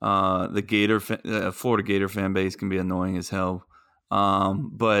 The Florida Gator fan base can be annoying as hell.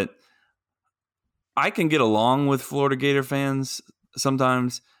 But I can get along with Florida Gator fans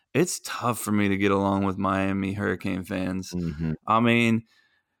sometimes. It's tough for me to get along with Miami Hurricane fans. Mm-hmm. I mean,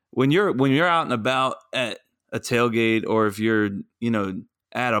 when you're out and about at a tailgate, or if you're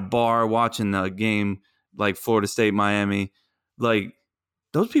at a bar watching a game like Florida State Miami,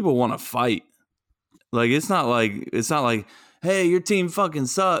 those people want to fight. It's not like hey, your team fucking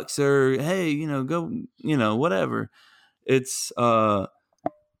sucks, or hey, go whatever. It's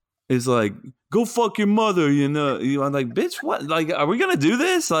like, go fuck your mother, I'm like, bitch, what? Are we gonna do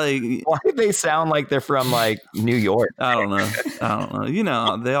this? Why do they sound like they're from New York? I don't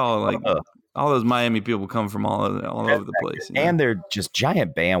know. They all all those Miami people come from all over the place, and they're just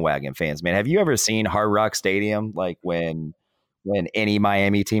giant bandwagon fans, man. Have you ever seen Hard Rock Stadium? When any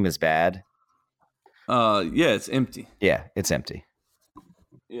Miami team is bad? Yeah, it's empty. Yeah, it's empty.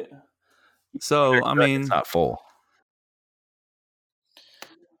 Yeah. So I mean, it's not full.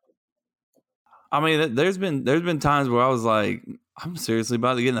 I mean, there's been times where I was like, I'm seriously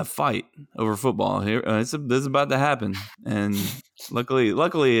about to get in a fight over football here. This is about to happen, and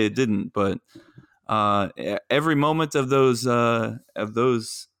luckily it didn't. But every moment of those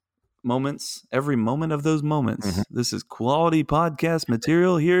moments, Mm-hmm. This is quality podcast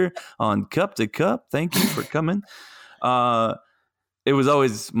material here on Cup to Cup. Thank you for coming. It was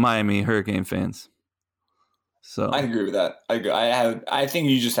always Miami Hurricane fans. So I agree with that. I think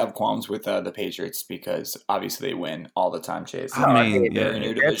you just have qualms with the Patriots because obviously they win all the time, Chase. I mean, they're in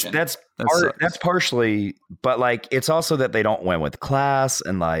your division. That's partially, but it's also that they don't win with class,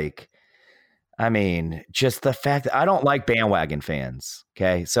 and I mean, just the fact that I don't like bandwagon fans.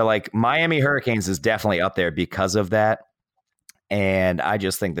 Okay, so Miami Hurricanes is definitely up there because of that, and I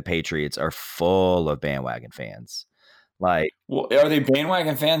just think the Patriots are full of bandwagon fans. Well, are they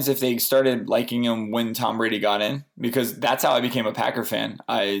bandwagon fans if they started liking him when Tom Brady got in? Because that's how I became a Packer fan.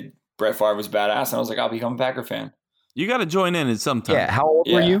 Brett Favre was badass, and I was like, I'll become a Packer fan. You got to join in at some time. Yeah. How old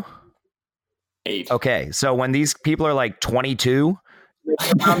were you? 8. Okay, so when these people are 22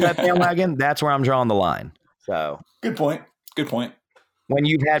 on that bandwagon, that's where I'm drawing the line. So good point. When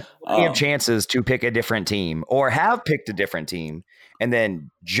you've had plenty of chances to pick a different team, or have picked a different team, and then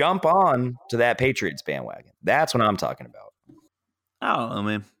jump on to that Patriots bandwagon. That's what I'm talking about. I don't know,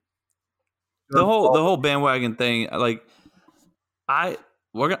 man. The whole bandwagon thing, I'm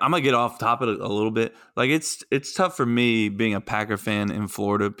gonna get off topic a little bit. It's tough for me being a Packer fan in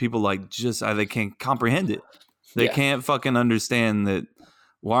Florida. People they can't comprehend it. They can't fucking understand that.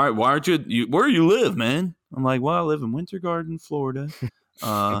 Why aren't you where you live, man? I'm like, well, I live in Winter Garden, Florida.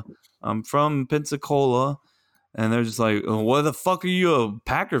 I'm from Pensacola. And they're just like, oh, what the fuck are you, a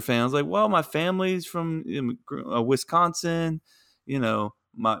Packer fan? I was like, well, my family's from Wisconsin.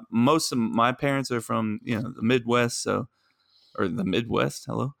 Most of my parents are from the Midwest, or the Midwest.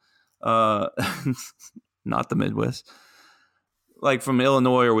 Hello, not the Midwest, like from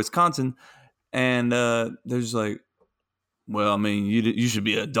Illinois or Wisconsin, and there's like, well, I mean, you should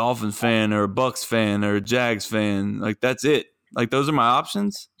be a Dolphins fan or a Bucks fan or a Jags fan. Like that's it. Like those are my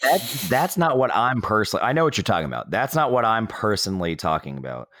options. That's not what I'm personally. I know what you're talking about. That's not what I'm personally talking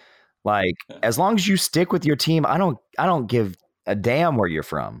about. Like as long as you stick with your team, I don't give a damn where you're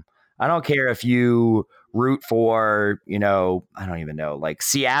from. I don't care if you root for, I don't even know, like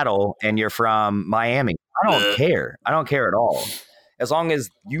Seattle and you're from Miami. I don't care. I don't care at all. As long as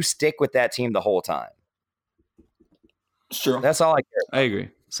you stick with that team the whole time. Sure. That's all I care about. I agree.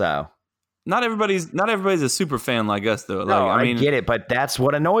 So not everybody's a super fan like us though. Like, no, I mean, get it, but that's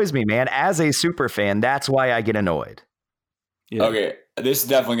what annoys me, man. As a super fan, that's why I get annoyed. Yeah. Okay, this is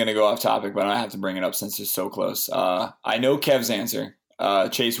definitely going to go off topic, but I have to bring it up since it's so close. I know Kev's answer.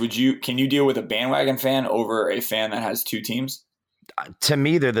 Chase, can you deal with a bandwagon fan over a fan that has two teams? To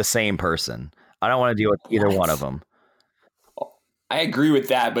me, they're the same person. I don't want to deal with either one of them. I agree with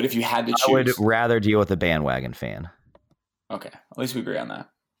that, but if you had to choose, I would rather deal with a bandwagon fan. Okay, at least we agree on that.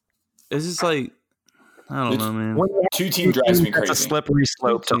 It's just like, I don't know, man. Two-team drives me crazy. It's a slippery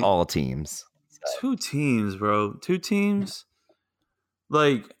slope to all teams. Two teams, bro. Two teams.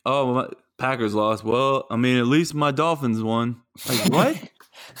 Like, my Packers lost. Well, I mean, at least my Dolphins won. Like, what?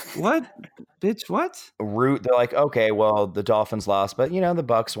 What? Bitch, what? They're like, okay, well, the Dolphins lost, but, the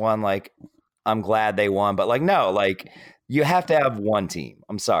Bucks won. Like, I'm glad they won. But, like, no, like, you have to have one team.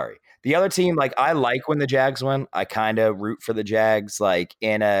 I'm sorry. The other team, like, I like when the Jags win. I kind of root for the Jags, like,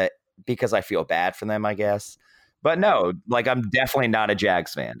 because I feel bad for them, I guess. But no, like, I'm definitely not a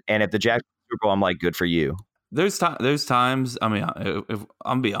Jags fan. And if the Jags Super Bowl, I'm like, good for you. There's times, I mean, if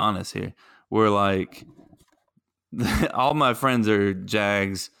I'm be honest here, where like all my friends are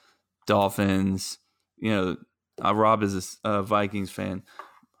Jags, Dolphins, Rob is a Vikings fan,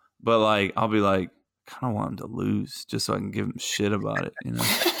 but like I'll be like, kind of want him to lose just so I can give him shit about it,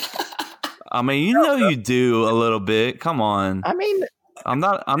 I mean, you do a little bit. Come on. I mean, I'm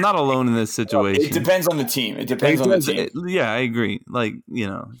not alone in this situation. It depends on the team. Yeah, I agree. Like,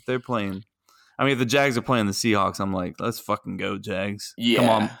 if they're playing. I mean, if the Jags are playing the Seahawks, I'm like, let's fucking go, Jags.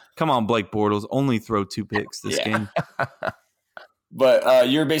 Yeah. Come on, Blake Bortles. Only throw 2 picks this game. But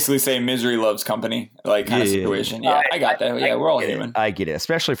you're basically saying misery loves company, like kind of situation. Yeah, I got that. Yeah, we're all human. I get it,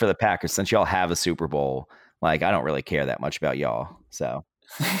 especially for the Packers, since y'all have a Super Bowl. Like, I don't really care that much about y'all. So,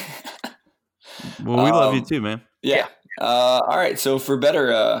 well, we love you too, man. Yeah. All right. So for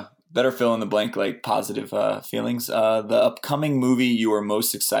better fill in the blank, like positive feelings, the upcoming movie you are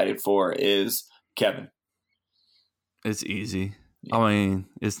most excited for is Kevin. It's easy. Yeah. I mean,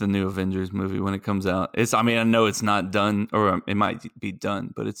 it's the new Avengers movie when it comes out. I know it's not done, or it might be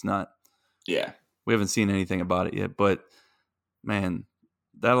done, but it's not. Yeah. We haven't seen anything about it yet. But, man,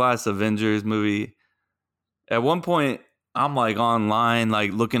 that last Avengers movie, at one point, I'm like online,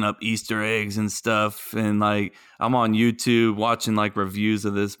 like looking up Easter eggs and stuff. And like, I'm on YouTube watching like reviews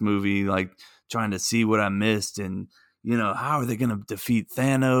of this movie, like trying to see what I missed. And, how are they going to defeat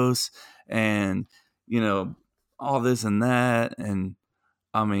Thanos? And, all this and that. And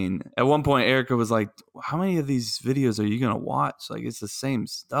I mean, at one point, Erica was like, how many of these videos are you going to watch? Like, it's the same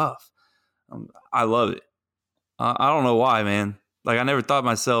stuff. I love it. I don't know why, man. Like, I never thought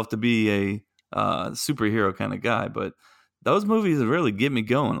myself to be a superhero kind of guy, but those movies really get me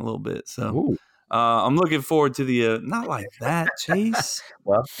going a little bit. So I'm looking forward to the not like that, Chase.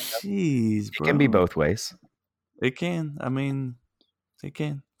 Well, jeez, bro. It can be both ways. It can. I mean, it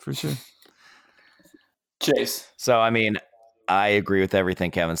can for sure. Chase. So, I mean, I agree with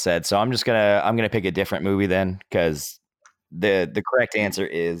everything Kevin said. So I'm gonna pick a different movie then, because the correct answer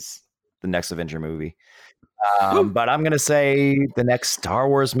is the next Avenger movie. But I'm going to say the next Star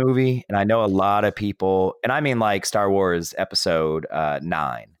Wars movie. And I know a lot of people, and I mean like Star Wars episode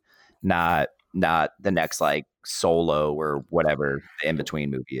 9, not the next like Solo or whatever the in-between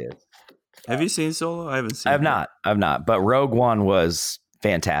movie is. Have you seen Solo? I haven't seen it. I've not. But Rogue One was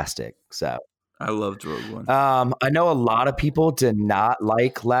fantastic. So I loved Rogue One. I know a lot of people did not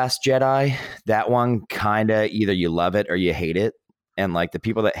like Last Jedi. That one kind of either you love it or you hate it. And like the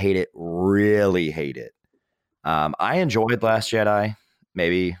people that hate it really hate it. I enjoyed Last Jedi.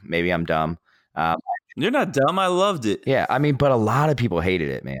 Maybe I'm dumb. You're not dumb. I loved it. Yeah, I mean, but a lot of people hated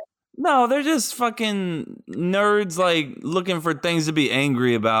it, man. No, they're just fucking nerds, like looking for things to be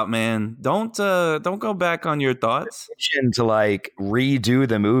angry about, man. Don't go back on your thoughts. To like redo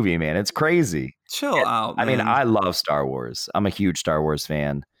the movie, man. It's crazy. Chill out, man. I mean, I love Star Wars. I'm a huge Star Wars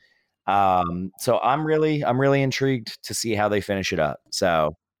fan. So I'm really intrigued to see how they finish it up.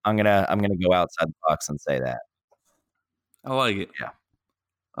 So I'm gonna go outside the box and say that. I like it. Yeah.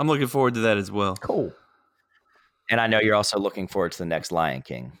 I'm looking forward to that as well. Cool. And I know you're also looking forward to the next Lion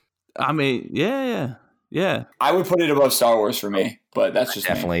King. I mean, yeah. I would put it above Star Wars for me, but that's just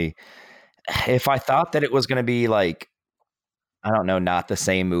Definitely. me. If I thought that it was going to be like, I don't know, not the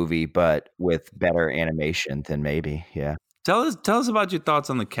same movie, but with better animation, then maybe, yeah. Tell us about your thoughts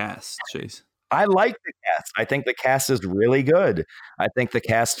on the cast, Chase. I like the cast. I think the cast is really good. I think the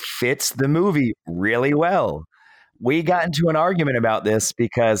cast fits the movie really well. We got into an argument about this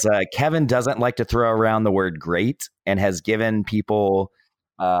because Kevin doesn't like to throw around the word great and has given people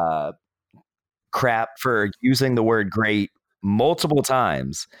crap for using the word great multiple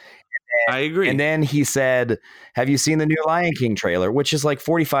times. I agree. And then he said, have you seen the new Lion King trailer, which is like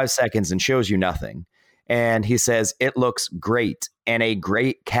 45 seconds and shows you nothing? And he says, it looks great and a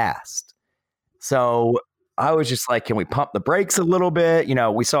great cast. So I was just like, can we pump the brakes a little bit? You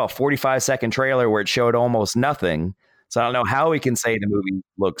know, we saw a 45-second trailer where it showed almost nothing. So I don't know how we can say the movie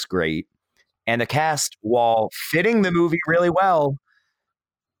looks great. And the cast, while fitting the movie really well,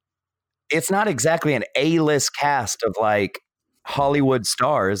 it's not exactly an A-list cast of like Hollywood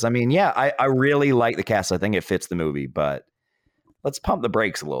stars. I mean, yeah, I really like the cast. I think it fits the movie, but let's pump the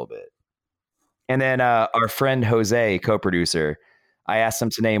brakes a little bit. And then our friend Jose, co-producer, I asked him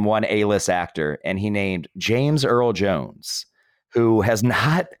to name one A-list actor, and he named James Earl Jones, who has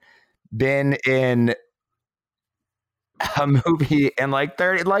not been in a movie in like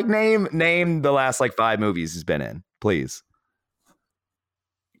 30. Like name the last like 5 movies he's been in, please.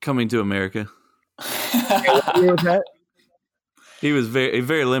 Coming to America. What year was that? He was a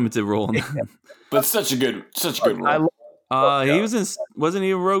very limited role in that. But such a good role. Wasn't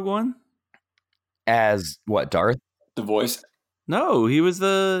he in Rogue One? As what, Darth? The voice. No, he was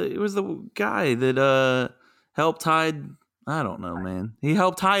the guy that helped hide. I don't know, man. He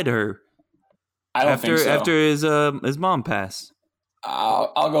helped hide her. I don't think so. After his mom passed.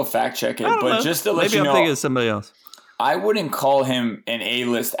 I'll go fact check it, but know. Just to let Maybe you know, I'm thinking of somebody else. I wouldn't call him an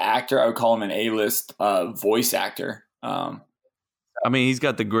A-list actor. I would call him an A-list voice actor. I mean, he's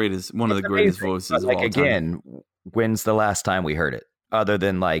got one of the greatest voices of all time. Again, when's the last time we heard it? Other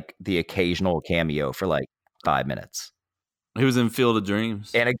than like the occasional cameo for like 5 minutes. He was in Field of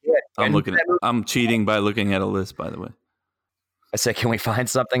Dreams. And again, I'm cheating by looking at a list, by the way. I said, can we find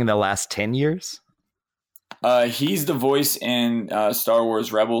something in the last 10 years? He's the voice in Star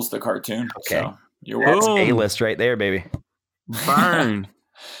Wars Rebels, the cartoon. Okay. So you're welcome. That's A-list right there, baby. Burn.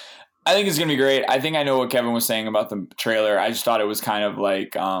 I think it's going to be great. I think I know what Kevin was saying about the trailer. I just thought it was kind of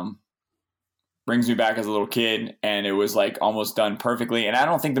like brings me back as a little kid, and it was like almost done perfectly. And I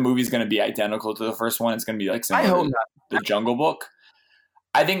don't think the movie's going to be identical to the first one. It's going to be like similar to the Jungle Book.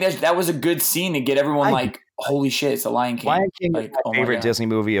 I think that was a good scene to get everyone like, holy shit, it's the Lion King. Lion King like, is my favorite Disney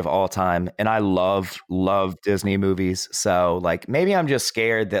movie of all time, and I love Disney movies. So like maybe I'm just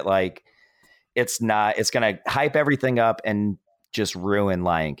scared that like it's going to hype everything up and just ruin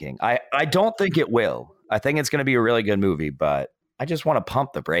Lion King. I don't think it will. I think it's going to be a really good movie, but I just want to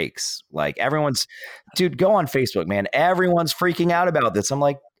pump the brakes. Like dude, go on Facebook, man. Everyone's freaking out about this. I'm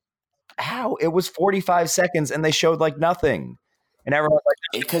like, how? It was 45 seconds and they showed like nothing. And everyone's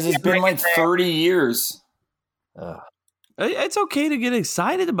like, because it's been like 30 years. It's okay to get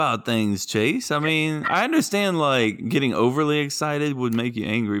excited about things, Chase. I mean, I understand like getting overly excited would make you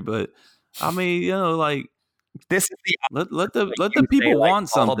angry, but I mean, you know, like this is let the people want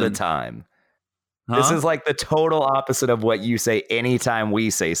something all the time. Huh? This is like the total opposite of what you say anytime we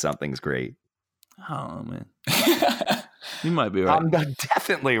say something's great. I don't know, man. You might be right. I'm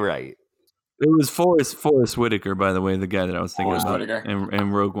definitely right. It was Forrest Whitaker, by the way, the guy that I was thinking about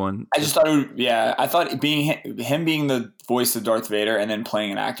in Rogue One. I just thought I thought him being the voice of Darth Vader and then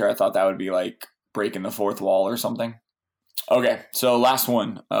playing an actor, I thought that would be like breaking the fourth wall or something. Okay, so last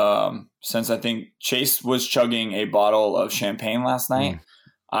one. Since I think Chase was chugging a bottle of champagne last night,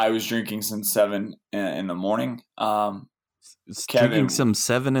 I was drinking since 7 in the morning. Drinking some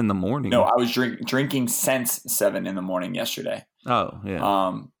 7 in the morning? No, I was drinking since 7 in the morning yesterday. Oh,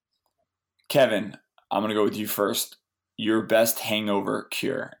 yeah. Kevin, I'm going to go with you first. Your best hangover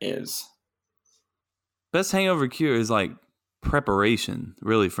cure is? Best hangover cure is like preparation,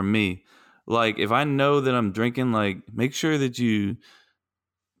 really, for me. Like, if I know that I'm drinking, like, make sure that you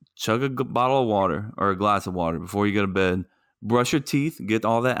chug a bottle of water or a glass of water before you go to bed. Brush your teeth, get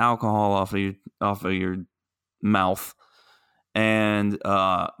all that alcohol off of your mouth, and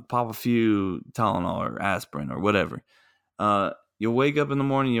pop a few Tylenol or aspirin or whatever. You'll wake up in the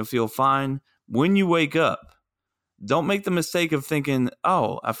morning, you'll feel fine. When you wake up, don't make the mistake of thinking,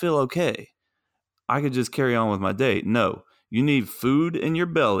 oh, I feel okay, I could just carry on with my day. No, you need food in your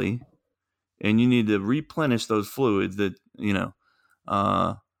belly, and you need to replenish those fluids that, you know,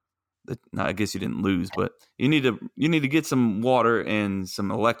 No, I guess you didn't lose, but you need to get some water and some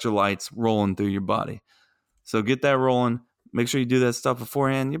electrolytes rolling through your body. So get that rolling. Make sure you do that stuff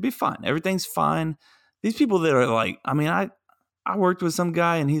beforehand. You'll be fine. Everything's fine. These people that are like, I mean, I worked with some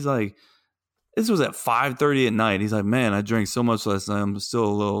guy and he's like, this was at 5:30 at night. He's like, man, I drank so much last night. I'm still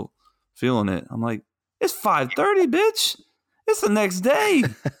a little feeling it. I'm like, it's 5:30, bitch. It's the next day.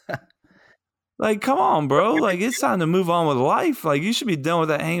 Like, come on, bro. Like, it's time to move on with life. Like, you should be done with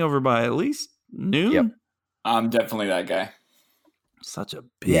that hangover by at least noon. Yep. I'm definitely that guy. Such a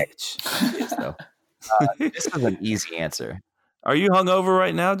bitch. So, this is an easy answer. Are you hungover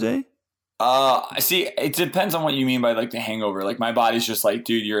right now, Jay? See, it depends on what you mean by like the hangover. Like my body's just like,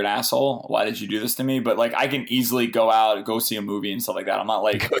 dude, you're an asshole. Why did you do this to me? But like I can easily go out, go see a movie and stuff like that. I'm not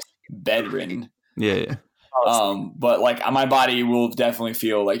like bedridden. Yeah. But like my body will definitely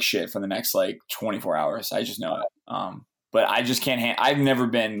feel like shit for the next like 24 hours. I just know it. But I just can't. I've never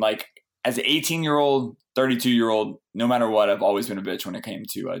been like as an 18-year-old, 32-year-old. No matter what, I've always been a bitch when it came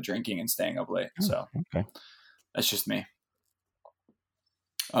to drinking and staying up late. So that's just me.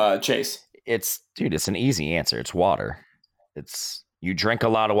 Chase. It's an easy answer. It's water. You drink a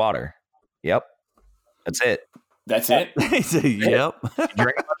lot of water. Yep. That's it. That's it. He said, yep. You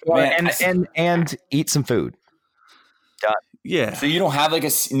drink a lot of water and eat some food. Done. Yeah. So you don't have like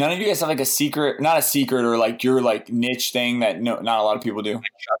none of you guys have like a secret, not a secret or like your like niche thing that not a lot of people do. Chug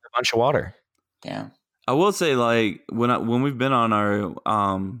a bunch of water. Damn. I will say, like, when we've been on our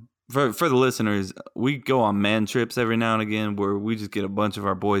for the listeners, we go on man trips every now and again where we just get a bunch of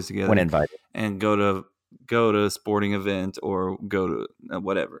our boys together When invited. and go to a sporting event or go to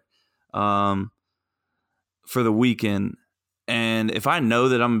whatever for the weekend. And if I know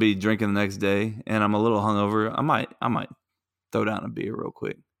that I'm gonna be drinking the next day and I'm a little hungover, I might throw down a beer real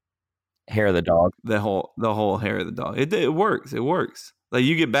quick. Hair of the dog. The whole hair of the dog. It works. It works. Like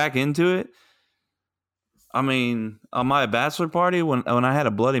you get back into it. I mean, on my bachelor party, when I had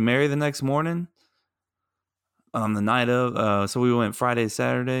a Bloody Mary the next morning, on the night of, so we went Friday,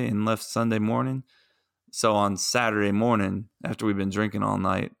 Saturday, and left Sunday morning. So on Saturday morning, after we've been drinking all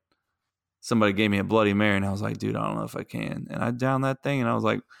night, somebody gave me a Bloody Mary, and I was like, dude, I don't know if I can. And I downed that thing, and I was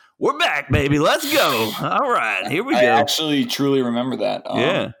like, we're back, baby. Let's go. All right, here we go. I actually truly remember that.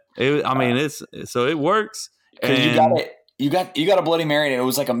 Yeah. It works. Because you got it. You got a Bloody Mary and it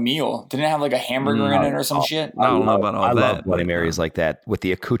was like a meal. Didn't it have like a hamburger in it or some shit? I don't know about all that. I love Bloody Marys like that with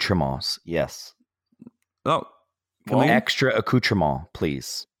the accoutrements. Yes. Oh, extra accoutrement,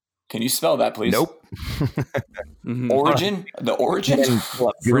 please. Can you spell that, please? Nope. Origin? The origin?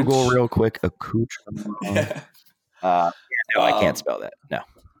 Google real quick. Accoutrement. No, I can't spell that. No.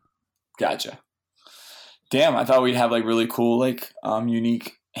 Gotcha. Damn, I thought we'd have like really cool, like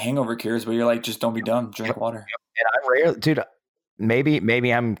unique hangover cures, but you're like, just don't be dumb. Drink water. And I rarely, dude,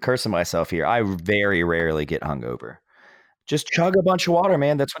 maybe I'm cursing myself here. I very rarely get hungover. Just chug a bunch of water,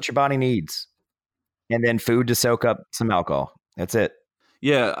 man. That's what your body needs. And then food to soak up some alcohol. That's it.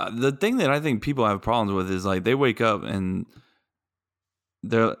 Yeah. The thing that I think people have problems with is like they wake up and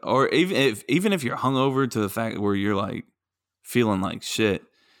or even if you're hungover to the fact where you're like feeling like shit,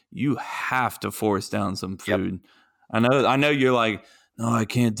 you have to force down some food. Yep. I know you're like, no, I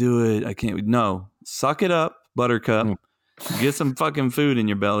can't do it. I can't. No, suck it up, buttercup. Get some fucking food in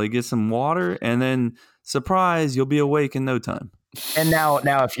your belly. Get some water, and then surprise, you'll be awake in no time. And now,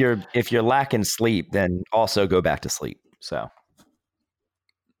 if you're lacking sleep, then also go back to sleep. So,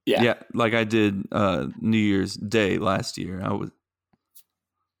 yeah, like I did New Year's Day last year.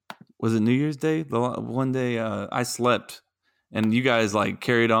 Was it New Year's Day? The one day I slept. And you guys like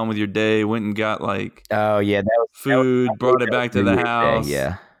carried on with your day, went and got like that was food, brought it back to the house. Day,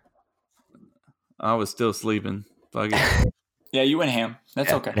 yeah. I was still sleeping. Fuck it. Yeah, you went ham.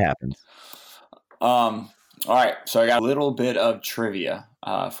 That's okay. It happens. All right. So I got a little bit of trivia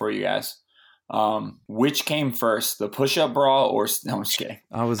for you guys. Which came first, the push-up bra or no, I'm just kidding.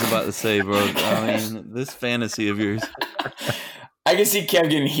 I was about to say, bro, I mean, this fantasy of yours. I can see Kev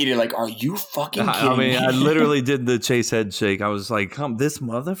getting heated. Like, are you fucking kidding me? I literally did the Chase head shake. I was like, "Come, this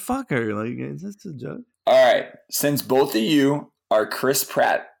motherfucker!" Like, is this a joke? All right. Since both of you are Chris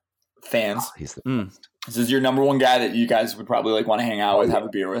Pratt fans, he's the best. This is your number one guy that you guys would probably like want to hang out with, have a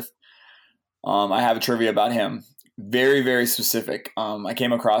beer with. I have a trivia about him. Very, very specific. I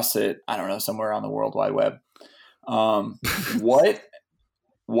came across it. I don't know, somewhere on the World Wide Web.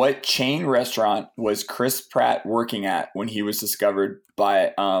 What chain restaurant was Chris Pratt working at when he was discovered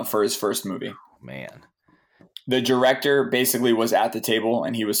for his first movie? Oh, man. The director basically was at the table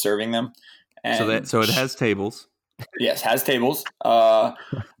and he was serving them. And so it has tables. Yes, has tables. And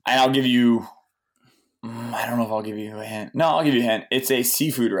I'll give you, I I don't know if I'll give you a hint. No, I'll give you a hint. It's a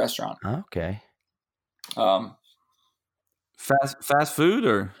seafood restaurant. Okay. Fast food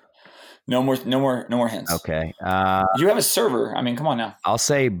or No more hints. Okay. You have a server. I mean, come on now. I'll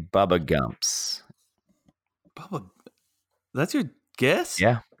say Bubba Gump's. Bubba? That's your guess?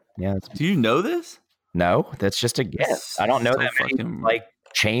 Yeah. That's, Do you know this? no, that's just a guess. I don't know So that many fucking- like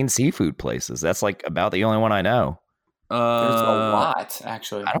chain seafood places. That's like about the only one I know. There's a lot,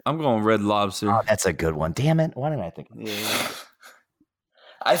 actually. I'm going Red Lobster. Oh, that's a good one. Damn it! Why didn't I think of Yeah.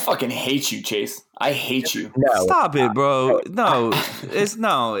 I fucking hate you, Chase. I hate you. No. Stop it, bro. No, it's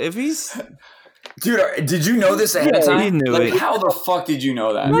no. If he's Dude, did you know this ahead of Yeah, time? he knew Like, it. how the fuck did you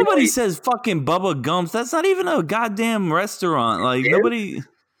know that? nobody says fucking Bubba Gumps. That's not even a goddamn restaurant. Like nobody.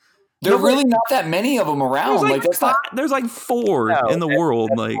 There are really not that many of them around. Like, that's not. There's like 4 No, in the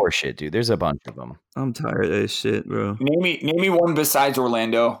world. Like horseshit, dude. There's a bunch of them. I'm tired of this shit, bro. Name me one besides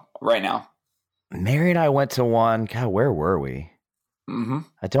Orlando right now. Mary and I went to one. God, where were we? Mm-hmm.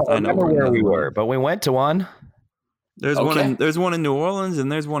 I don't I know remember where where we another were, one. but we went to one. There's Okay. there's one in New Orleans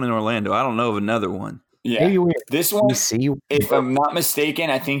and there's one in Orlando. I don't know of another one. Yeah. Maybe we This one, see. if I'm not mistaken,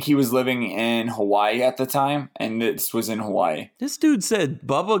 I think he was living in Hawaii at the time, and this was in Hawaii. This dude said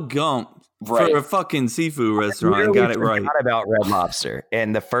Bubba Gump Right. for a fucking seafood restaurant. Literally Got it right. forgot about Red Lobster,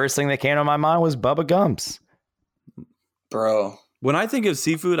 and the first thing that came to my mind was Bubba Gump's. Bro. When I think of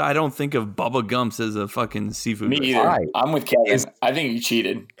seafood, I don't think of Bubba Gumps as a fucking seafood Me restaurant. either. Right. I'm with Kevin. Is- I think you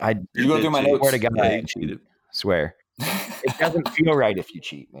cheated. I You go through my notes. swear to God, Yeah, I you cheated. swear. It doesn't feel right if you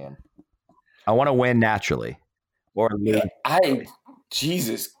cheat, man. I want to win naturally, or lose.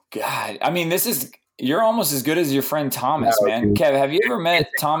 Jesus God. I mean, you're almost as good as your friend Thomas, No, man. dude. Kev, have you ever met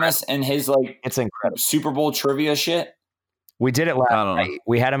Thomas and his like It's incredible. Super Bowl trivia shit? We did it last I don't know. night.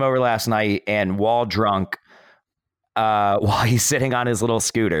 We had him over last night, and while drunk, while he's sitting on his little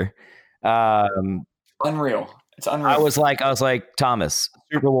scooter, Unreal. It's unreal. I was like, Thomas,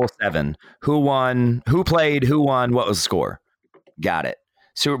 Super Bowl 7. Who won? Who played? Who won? What was the score? Got it.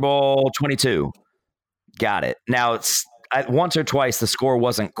 Super Bowl 22. Got it. Now it's once or twice the score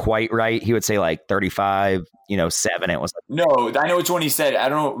wasn't quite right. He would say like 35, 7. It was like, No, I know which one he said. I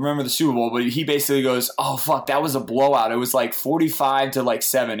don't remember the Super Bowl, but he basically goes, "Oh fuck, that was a blowout. It was like 45 to like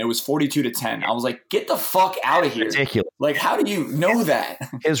 7. It was 42 to 10." I was like, "Get the fuck out of here!" ridiculous. Like, how do you know that?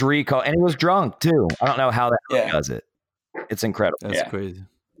 His recall, and he was drunk too. I don't know how that Yeah. does it. It's incredible. That's Yeah. crazy.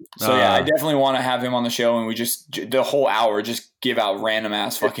 So yeah, I definitely want to have him on the show, and we just the whole hour just give out random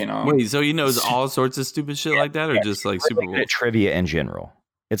ass fucking. Wait, so he knows all sorts of stupid shit like that, or just like Super Really Bowl? good at trivia in general.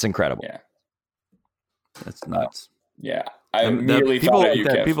 It's incredible. Yeah. That's nuts. Yeah, I That- immediately people thought of like you,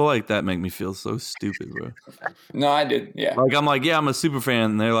 that. Kev. People like that make me feel so stupid, bro. No, I did. Yeah. Like I'm like, yeah, I'm a super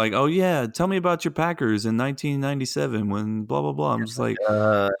fan. And they're like, oh yeah, tell me about your Packers in 1997 when blah blah blah. I'm just like,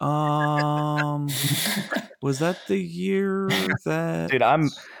 was that the year that? Dude,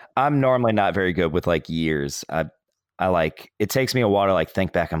 I'm normally not very good with like years. I like it takes me a while to like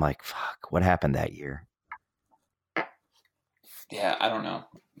think back. I'm like, fuck, what happened that year? Yeah, I don't know.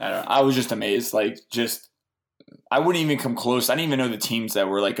 I was just amazed. Like, just I wouldn't even come close. I didn't even know the teams that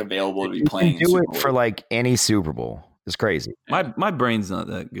were like available to be You playing. can in do Super it Bowl. for like any Super Bowl. It's crazy. My brain's not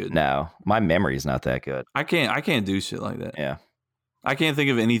that good. No, my memory's not that good. I can't do shit like that. Yeah. I can't think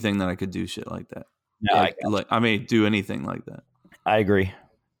of anything that I could do shit like that. No, Like I may do anything like that. I agree.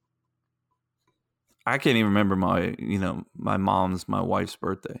 I can't even remember my wife's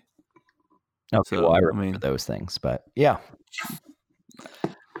birthday. Okay, So, well, I I remember mean- those things, but yeah.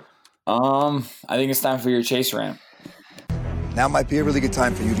 I think it's time for your chase rant. Now might be a really good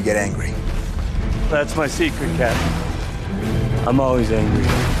time for you to get angry. That's my secret, Cap. I'm always angry.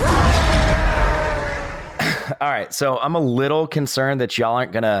 All right, so I'm a little concerned that y'all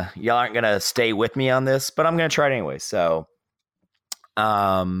aren't gonna stay with me on this, but I'm gonna try it anyway. So,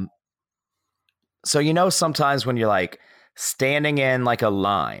 sometimes when you're like standing in like a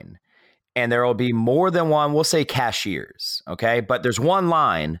line, and there will be more than one, we'll say cashiers, okay? But there's one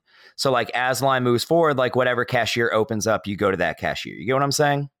line, so like as the line moves forward, like whatever cashier opens up, you go to that cashier. You get what I'm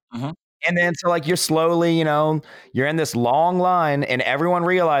saying? Mhm. And then so like you're slowly, you're in this long line, and everyone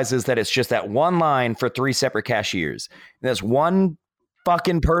realizes that it's just that one line for 3 separate cashiers. And this one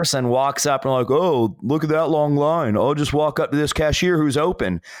fucking person walks up and like, oh, look at that long line. I'll just walk up to this cashier who's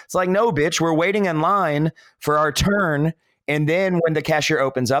open. It's like, no, bitch, we're waiting in line for our turn. And then when the cashier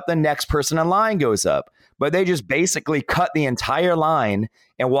opens up, the next person in line goes up. But they just basically cut the entire line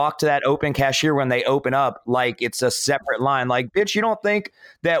and walk to that open cashier when they open up like it's a separate line. Like, bitch, you don't think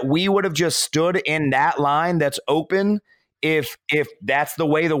that we would have just stood in that line that's open if that's the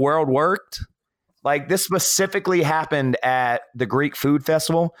way the world worked? Like this specifically happened at the Greek Food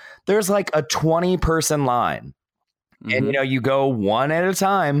Festival. There's like a 20-person line. And, you know, you go one at a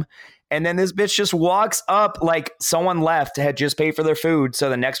time. And then this bitch just walks up like someone left, had just paid for their food. So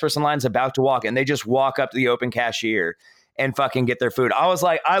the next person in line's about to walk. And they just walk up to the open cashier and fucking get their food. I was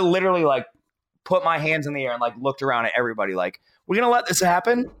like, I literally like put my hands in the air and like looked around at everybody like, we're going to let this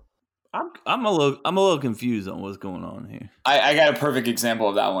happen? I'm a little confused on what's going on here. I got a perfect example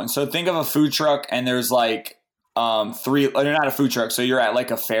of that one. So think of a food truck, and there's like three. They're not a food truck. So you're at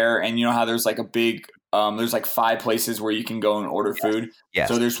like a fair, and you know how there's like a big. There's like 5 places where you can go and order food. Yes.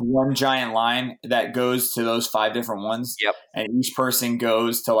 So there's one giant line that goes to those 5 different ones. Yep. And each person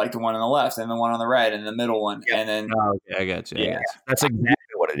goes to like the one on the left and the one on the right and the middle one. Yep. And then I got you. Yeah. That's exactly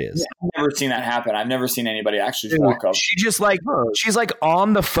what it is. I've never seen that happen. I've never seen anybody actually just walk up. She just like, she's like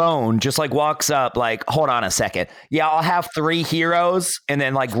on the phone, just like walks up like, hold on a second. Yeah, I'll have 3 heroes, and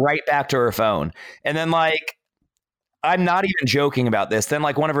then like right back to her phone. And then like, I'm not even joking about this. Then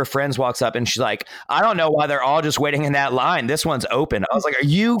like one of her friends walks up and she's like, I don't know why they're all just waiting in that line. This one's open. I was like, are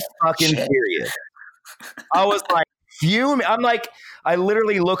you fucking serious? I was like, fuming. I'm like, I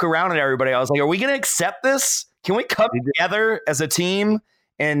literally look around at everybody. I was like, are we going to accept this? Can we come together as a team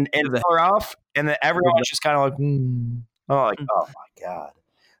and pull her off? And then everyone's just kind of like, oh my God.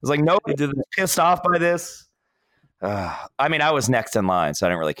 I was like, nobody's pissed off by this. I mean, I was next in line, so I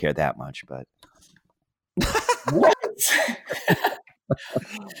didn't really care that much, but. What?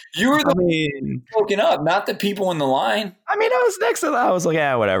 You were the one broken up, not the people in the line. I mean, I was next to that. I was like,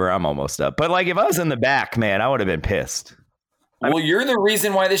 yeah, whatever. I'm almost up. But like, if I was in the back, man, I would have been pissed. Well, you're the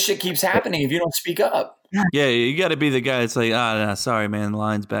reason why this shit keeps happening if you don't speak up. Yeah, you got to be the guy that's like, no, sorry, man, the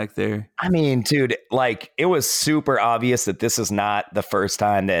line's back there. I mean, dude, like it was super obvious that this is not the first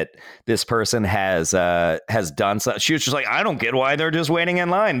time that this person has done something. She was just like, I don't get why they're just waiting in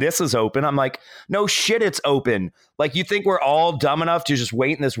line. This is open. I'm like, no shit, it's open. Like, you think we're all dumb enough to just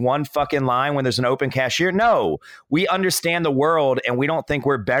wait in this one fucking line when there's an open cashier? No, we understand the world and we don't think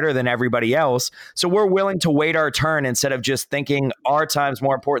we're better than everybody else. So we're willing to wait our turn instead of just thinking our time's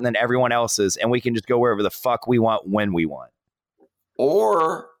more important than everyone else's and we can just go wherever the fuck we want when we want.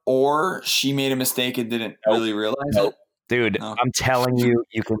 Or she made a mistake and didn't really realize it. Dude, I'm telling you,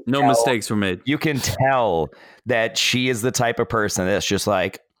 you can no mistakes were made. You can tell that she is the type of person that's just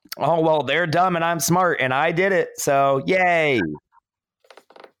like, oh, well, they're dumb and I'm smart and I did it. So, yay.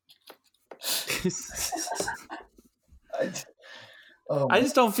 I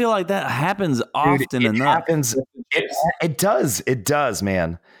just don't feel like that happens often Dude, enough. Happens. It does. It does,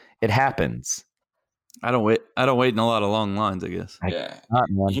 man. It happens. I don't wait in a lot of long lines, I guess. Yeah.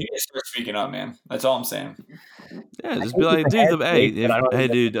 You need to start speaking up, man. That's all I'm saying. Yeah, just be like, dude, hey,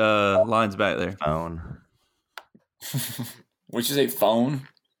 dude, line's back there. Phone. Which is a phone.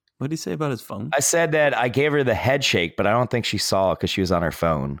 What did he say about his phone? I said that I gave her the head shake, but I don't think she saw it because she was on her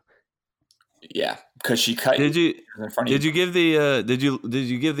phone. Yeah, because she cut. Did you give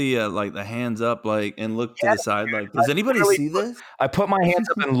the like the hands up like and look to the side like? Does anybody see this? I put my hands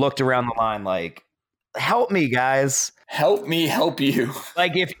up and looked around the line like, help me, guys. Help me help you.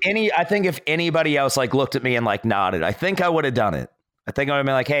 Like I think if anybody else like looked at me and like nodded, I think I would have done it. I think I would have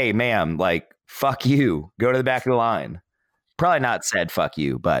been like, hey, ma'am, like, fuck you. Go to the back of the line. Probably not said fuck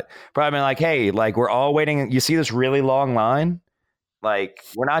you, but probably been like, hey, like, we're all waiting. You see this really long line? Like,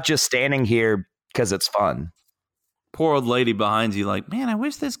 we're not just standing here because it's fun. Poor old lady behind you like, man, I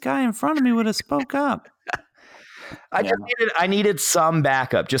wish this guy in front of me would have spoke up. I needed some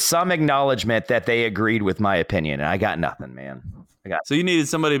backup, just some acknowledgement that they agreed with my opinion. And I got nothing, man. So you needed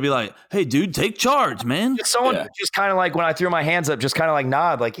somebody to be like, hey, dude, take charge, man. Just someone just kind of like when I threw my hands up, just kind of like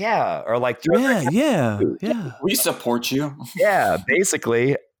nod, like, yeah. Or like, yeah. We support you. Yeah,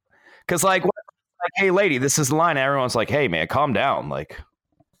 basically. Because like, hey, lady, this is the line. And everyone's like, hey, man, calm down. Like,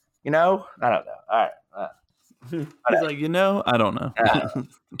 I don't know. All right. He's like, I don't know. I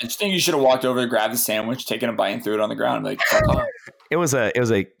just think you should have walked over to grab the sandwich, taken a bite, and threw it on the ground. Like, fuck off. It was a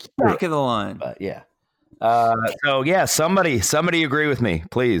back of the line. But yeah. So yeah, somebody agree with me,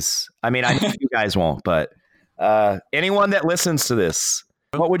 please. I mean, I know you guys won't, but anyone that listens to this,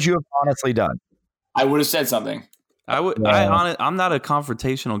 what would you have honestly done? I would have said something. I'm not a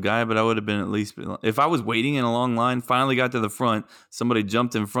confrontational guy, but I would have been at least if I was waiting in a long line, finally got to the front, somebody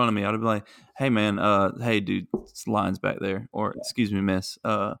jumped in front of me, I'd be like, hey man, hey dude, line's back there, or excuse me, miss,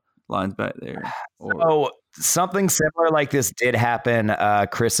 line's back there. So something similar like this did happen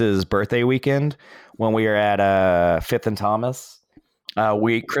Chris's birthday weekend when we were at 5th and Thomas.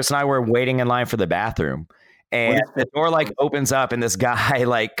 Chris and I were waiting in line for the bathroom. And the door like opens up and this guy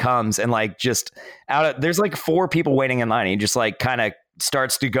like comes and like just there's like 4 people waiting in line. And he just like kind of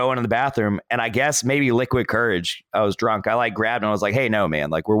starts to go into the bathroom, and I guess maybe liquid courage. I was drunk. I like grabbed him. I was like, "Hey, no, man!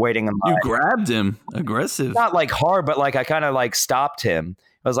 Like we're waiting in line." You grabbed him, aggressive. Not like hard, but like I kind of like stopped him.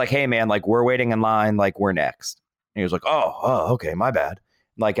 I was like, "Hey, man! Like we're waiting in line. Like we're next." And he was like, "Oh, okay, my bad."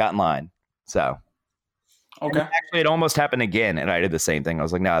 Like got in line. So Okay. actually, it almost happened again, and I did the same thing. I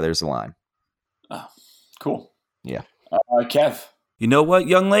was like, "No, there's the line." Oh, cool. Yeah. Kev. You know what,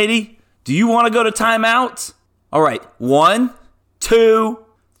 young lady? Do you want to go to timeout? All right, 1, 2,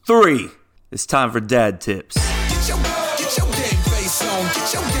 3. It's time for dad tips. Get your game face on.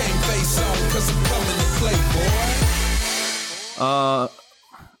 Get your game face on, 'cause I'm coming to play, boy.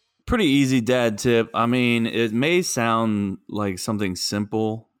 Pretty easy dad tip. I mean, it may sound like something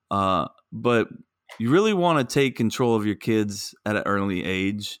simple, but you really want to take control of your kids at an early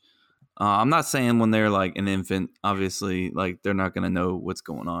age. I'm not saying when they're like an infant, obviously, like they're not going to know what's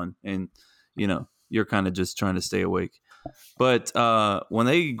going on. And, you know, you're kind of just trying to stay awake. But when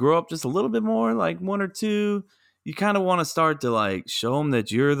they grow up just a little bit more, like 1 or 2, you kind of want to start to like show them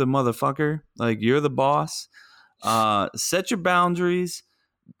that you're the motherfucker, like you're the boss. Set your boundaries.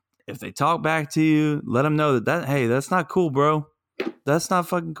 If they talk back to you, let them know that hey, that's not cool, bro. That's not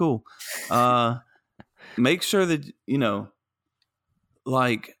fucking cool. Make sure that, you know,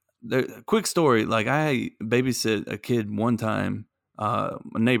 like, quick story. Like I babysit a kid one time, a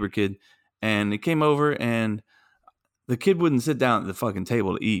neighbor kid, and it came over and the kid wouldn't sit down at the fucking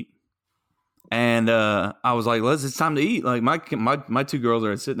table to eat. And I was like, it's time to eat. Like my 2 girls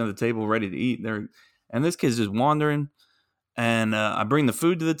are sitting at the table ready to eat. And this kid's just wandering. And I bring the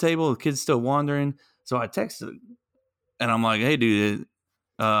food to the table. The kid's still wandering. So I texted and I'm like, hey, dude,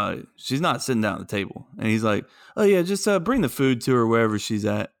 she's not sitting down at the table. And he's like, oh, yeah, just bring the food to her wherever she's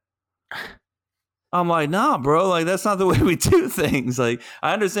at. I'm like, nah, bro. Like, that's not the way we do things. Like,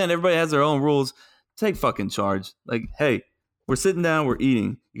 I understand everybody has their own rules. Take fucking charge. Like, hey, we're sitting down, we're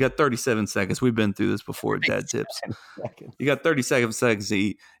eating. You got 37 seconds. We've been through this before, dad tips. You got 37 seconds to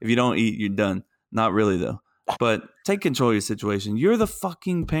eat. If you don't eat, you're done. Not really, though. But take control of your situation. You're the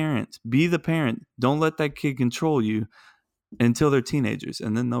fucking parent. Be the parent. Don't let that kid control you until they're teenagers,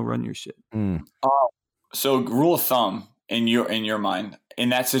 and then they'll run your shit. So, rule of thumb in your mind, in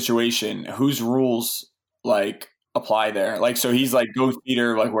that situation, whose rules like apply there? Like, so he's like, go feed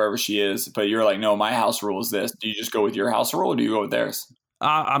her like wherever she is, but you're like, no, my house rule is this. Do you just go with your house rule, or do you go with theirs?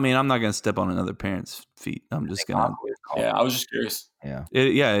 I mean, I'm not gonna step on another parent's feet. I'm just gonna. Yeah, I was just curious. Yeah.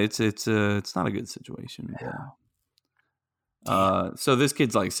 It's not a good situation. Yeah. So this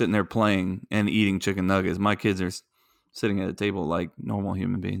kid's like sitting there playing and eating chicken nuggets. My kids are sitting at a table like normal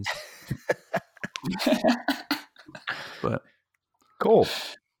human beings. But cool.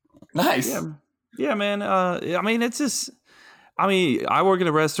 Nice. Yeah, man. I mean, it's just. I mean, I work at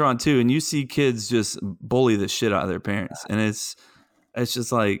a restaurant too, and you see kids just bully the shit out of their parents, and it's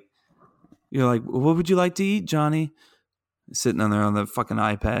just like, you're like, what would you like to eat, Johnny? Sitting on there on the fucking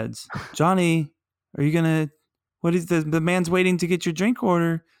iPads. Johnny, are you gonna? What is the man's waiting to get your drink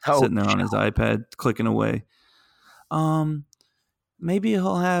order? Sitting there on his iPad, clicking away. Maybe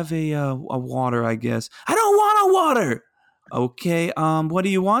he'll have a water, I guess. I don't want a water. Okay. What do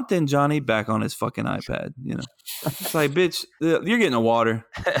you want then, Johnny? Back on his fucking iPad. You know, it's like, bitch, you're getting a water.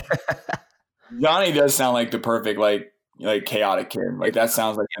 Johnny does sound like the perfect like chaotic kid. Like that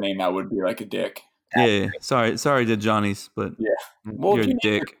sounds like a name that would be like a dick. Yeah. Sorry to Johnny's, but yeah, well, you're a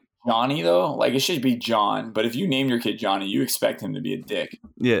dick. Johnny though, like it should be John. But if you name your kid Johnny, you expect him to be a dick.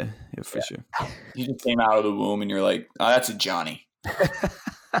 Yeah, for sure. He just came out of the womb, and you're like, oh, that's a Johnny.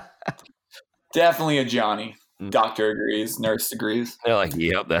 Definitely a Johnny. Doctor agrees. Nurse agrees. They're like,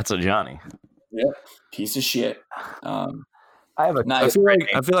 yep, that's a Johnny. Yep, piece of shit. I have a nice.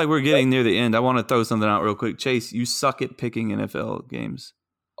 I feel like we're getting near the end. I want to throw something out real quick. Chase, you suck at picking NFL games.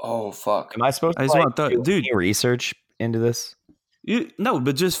 Oh fuck! Am I supposed to do any research into this? No,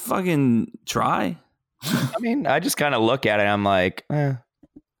 but just fucking try. I mean, I just kind of look at it. I'm like,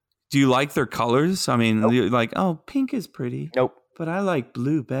 Do you like their colors? I mean, Nope. you're like, oh, pink is pretty. Nope. But I like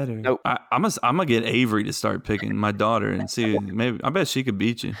blue better. Nope. I'm gonna get Avery to start picking my daughter and see. Maybe I bet she could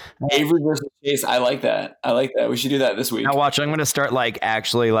beat you. Avery versus Chase. I like that. We should do that this week. Now watch. I'm going to start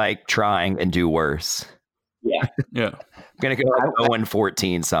actually trying and do worse. Yeah. Yeah. I'm going to go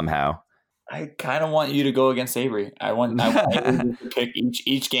 0-14 somehow. I kind of want you to go against Avery. I want Avery to pick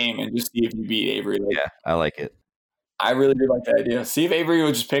each game and just see if you beat Avery. Yeah, I like it. I really do like that idea. See if Avery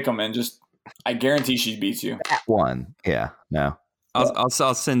would just pick him and just. I guarantee she beats you. That one. Yeah. No. I'll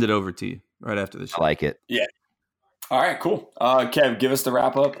send it over to you right after the show. I like it. Yeah. All right. Cool. Kev, give us the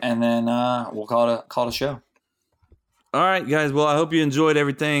wrap up, and then we'll call it a show. All right, guys. Well, I hope you enjoyed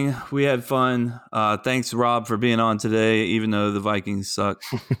everything. We had fun. Thanks, Rob, for being on today, even though the Vikings suck.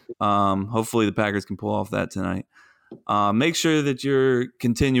 Hopefully the Packers can pull off that tonight. Make sure that you're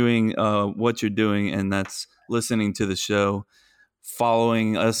continuing what you're doing, and that's listening to the show,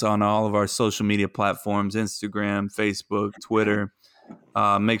 following us on all of our social media platforms, Instagram, Facebook, Twitter.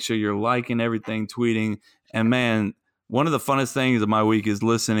 Make sure you're liking everything, tweeting. And, man, one of the funnest things of my week is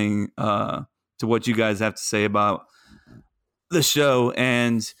listening to what you guys have to say about the show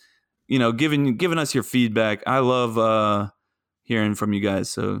and, giving us your feedback. I love hearing from you guys.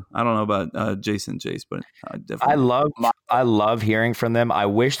 So I don't know about Jason, Jace, but definitely. I love hearing from them. I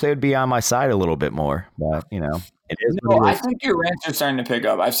wish they would be on my side a little bit more, but it is. I think your rants are starting to pick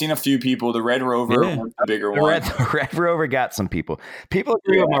up. I've seen a few people. The Red Rover, the bigger one. The Red Rover got some people. People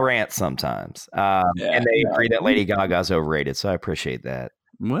agree with my rants sometimes, and they agree that Lady Gaga's overrated. So I appreciate that.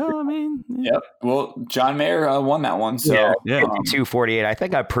 Well, I mean, Yep. Well, John Mayer won that one. So 52-48. I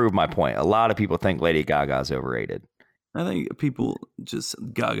think I proved my point. A lot of people think Lady Gaga's overrated. I think people just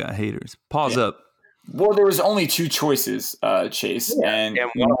Gaga haters. Pause up. Well, there was only two choices, Chase, and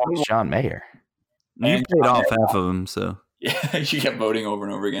one was John Mayer. You paid off half of them, so yeah, you kept voting over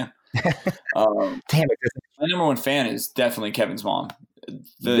and over again. Damn it! My number one fan is definitely Kevin's mom.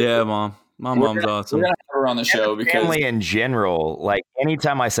 Mom. My mom's awesome. We're gonna have her on the show because family in general, like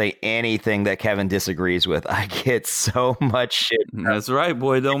anytime I say anything that Kevin disagrees with, I get so much shit. That's right,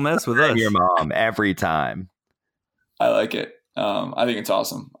 boy. Don't mess with us. Your mom every time. I like it. I think it's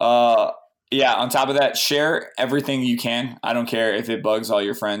awesome. On top of that, share everything you can. I don't care if it bugs all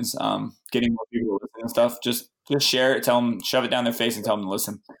your friends. Getting more people to listen and stuff. Just share it. Tell them, shove it down their face and tell them to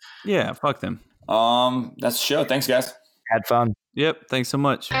listen. Yeah, fuck them. That's the show. Thanks, guys. Had fun. Yep. Thanks so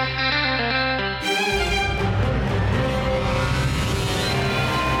much.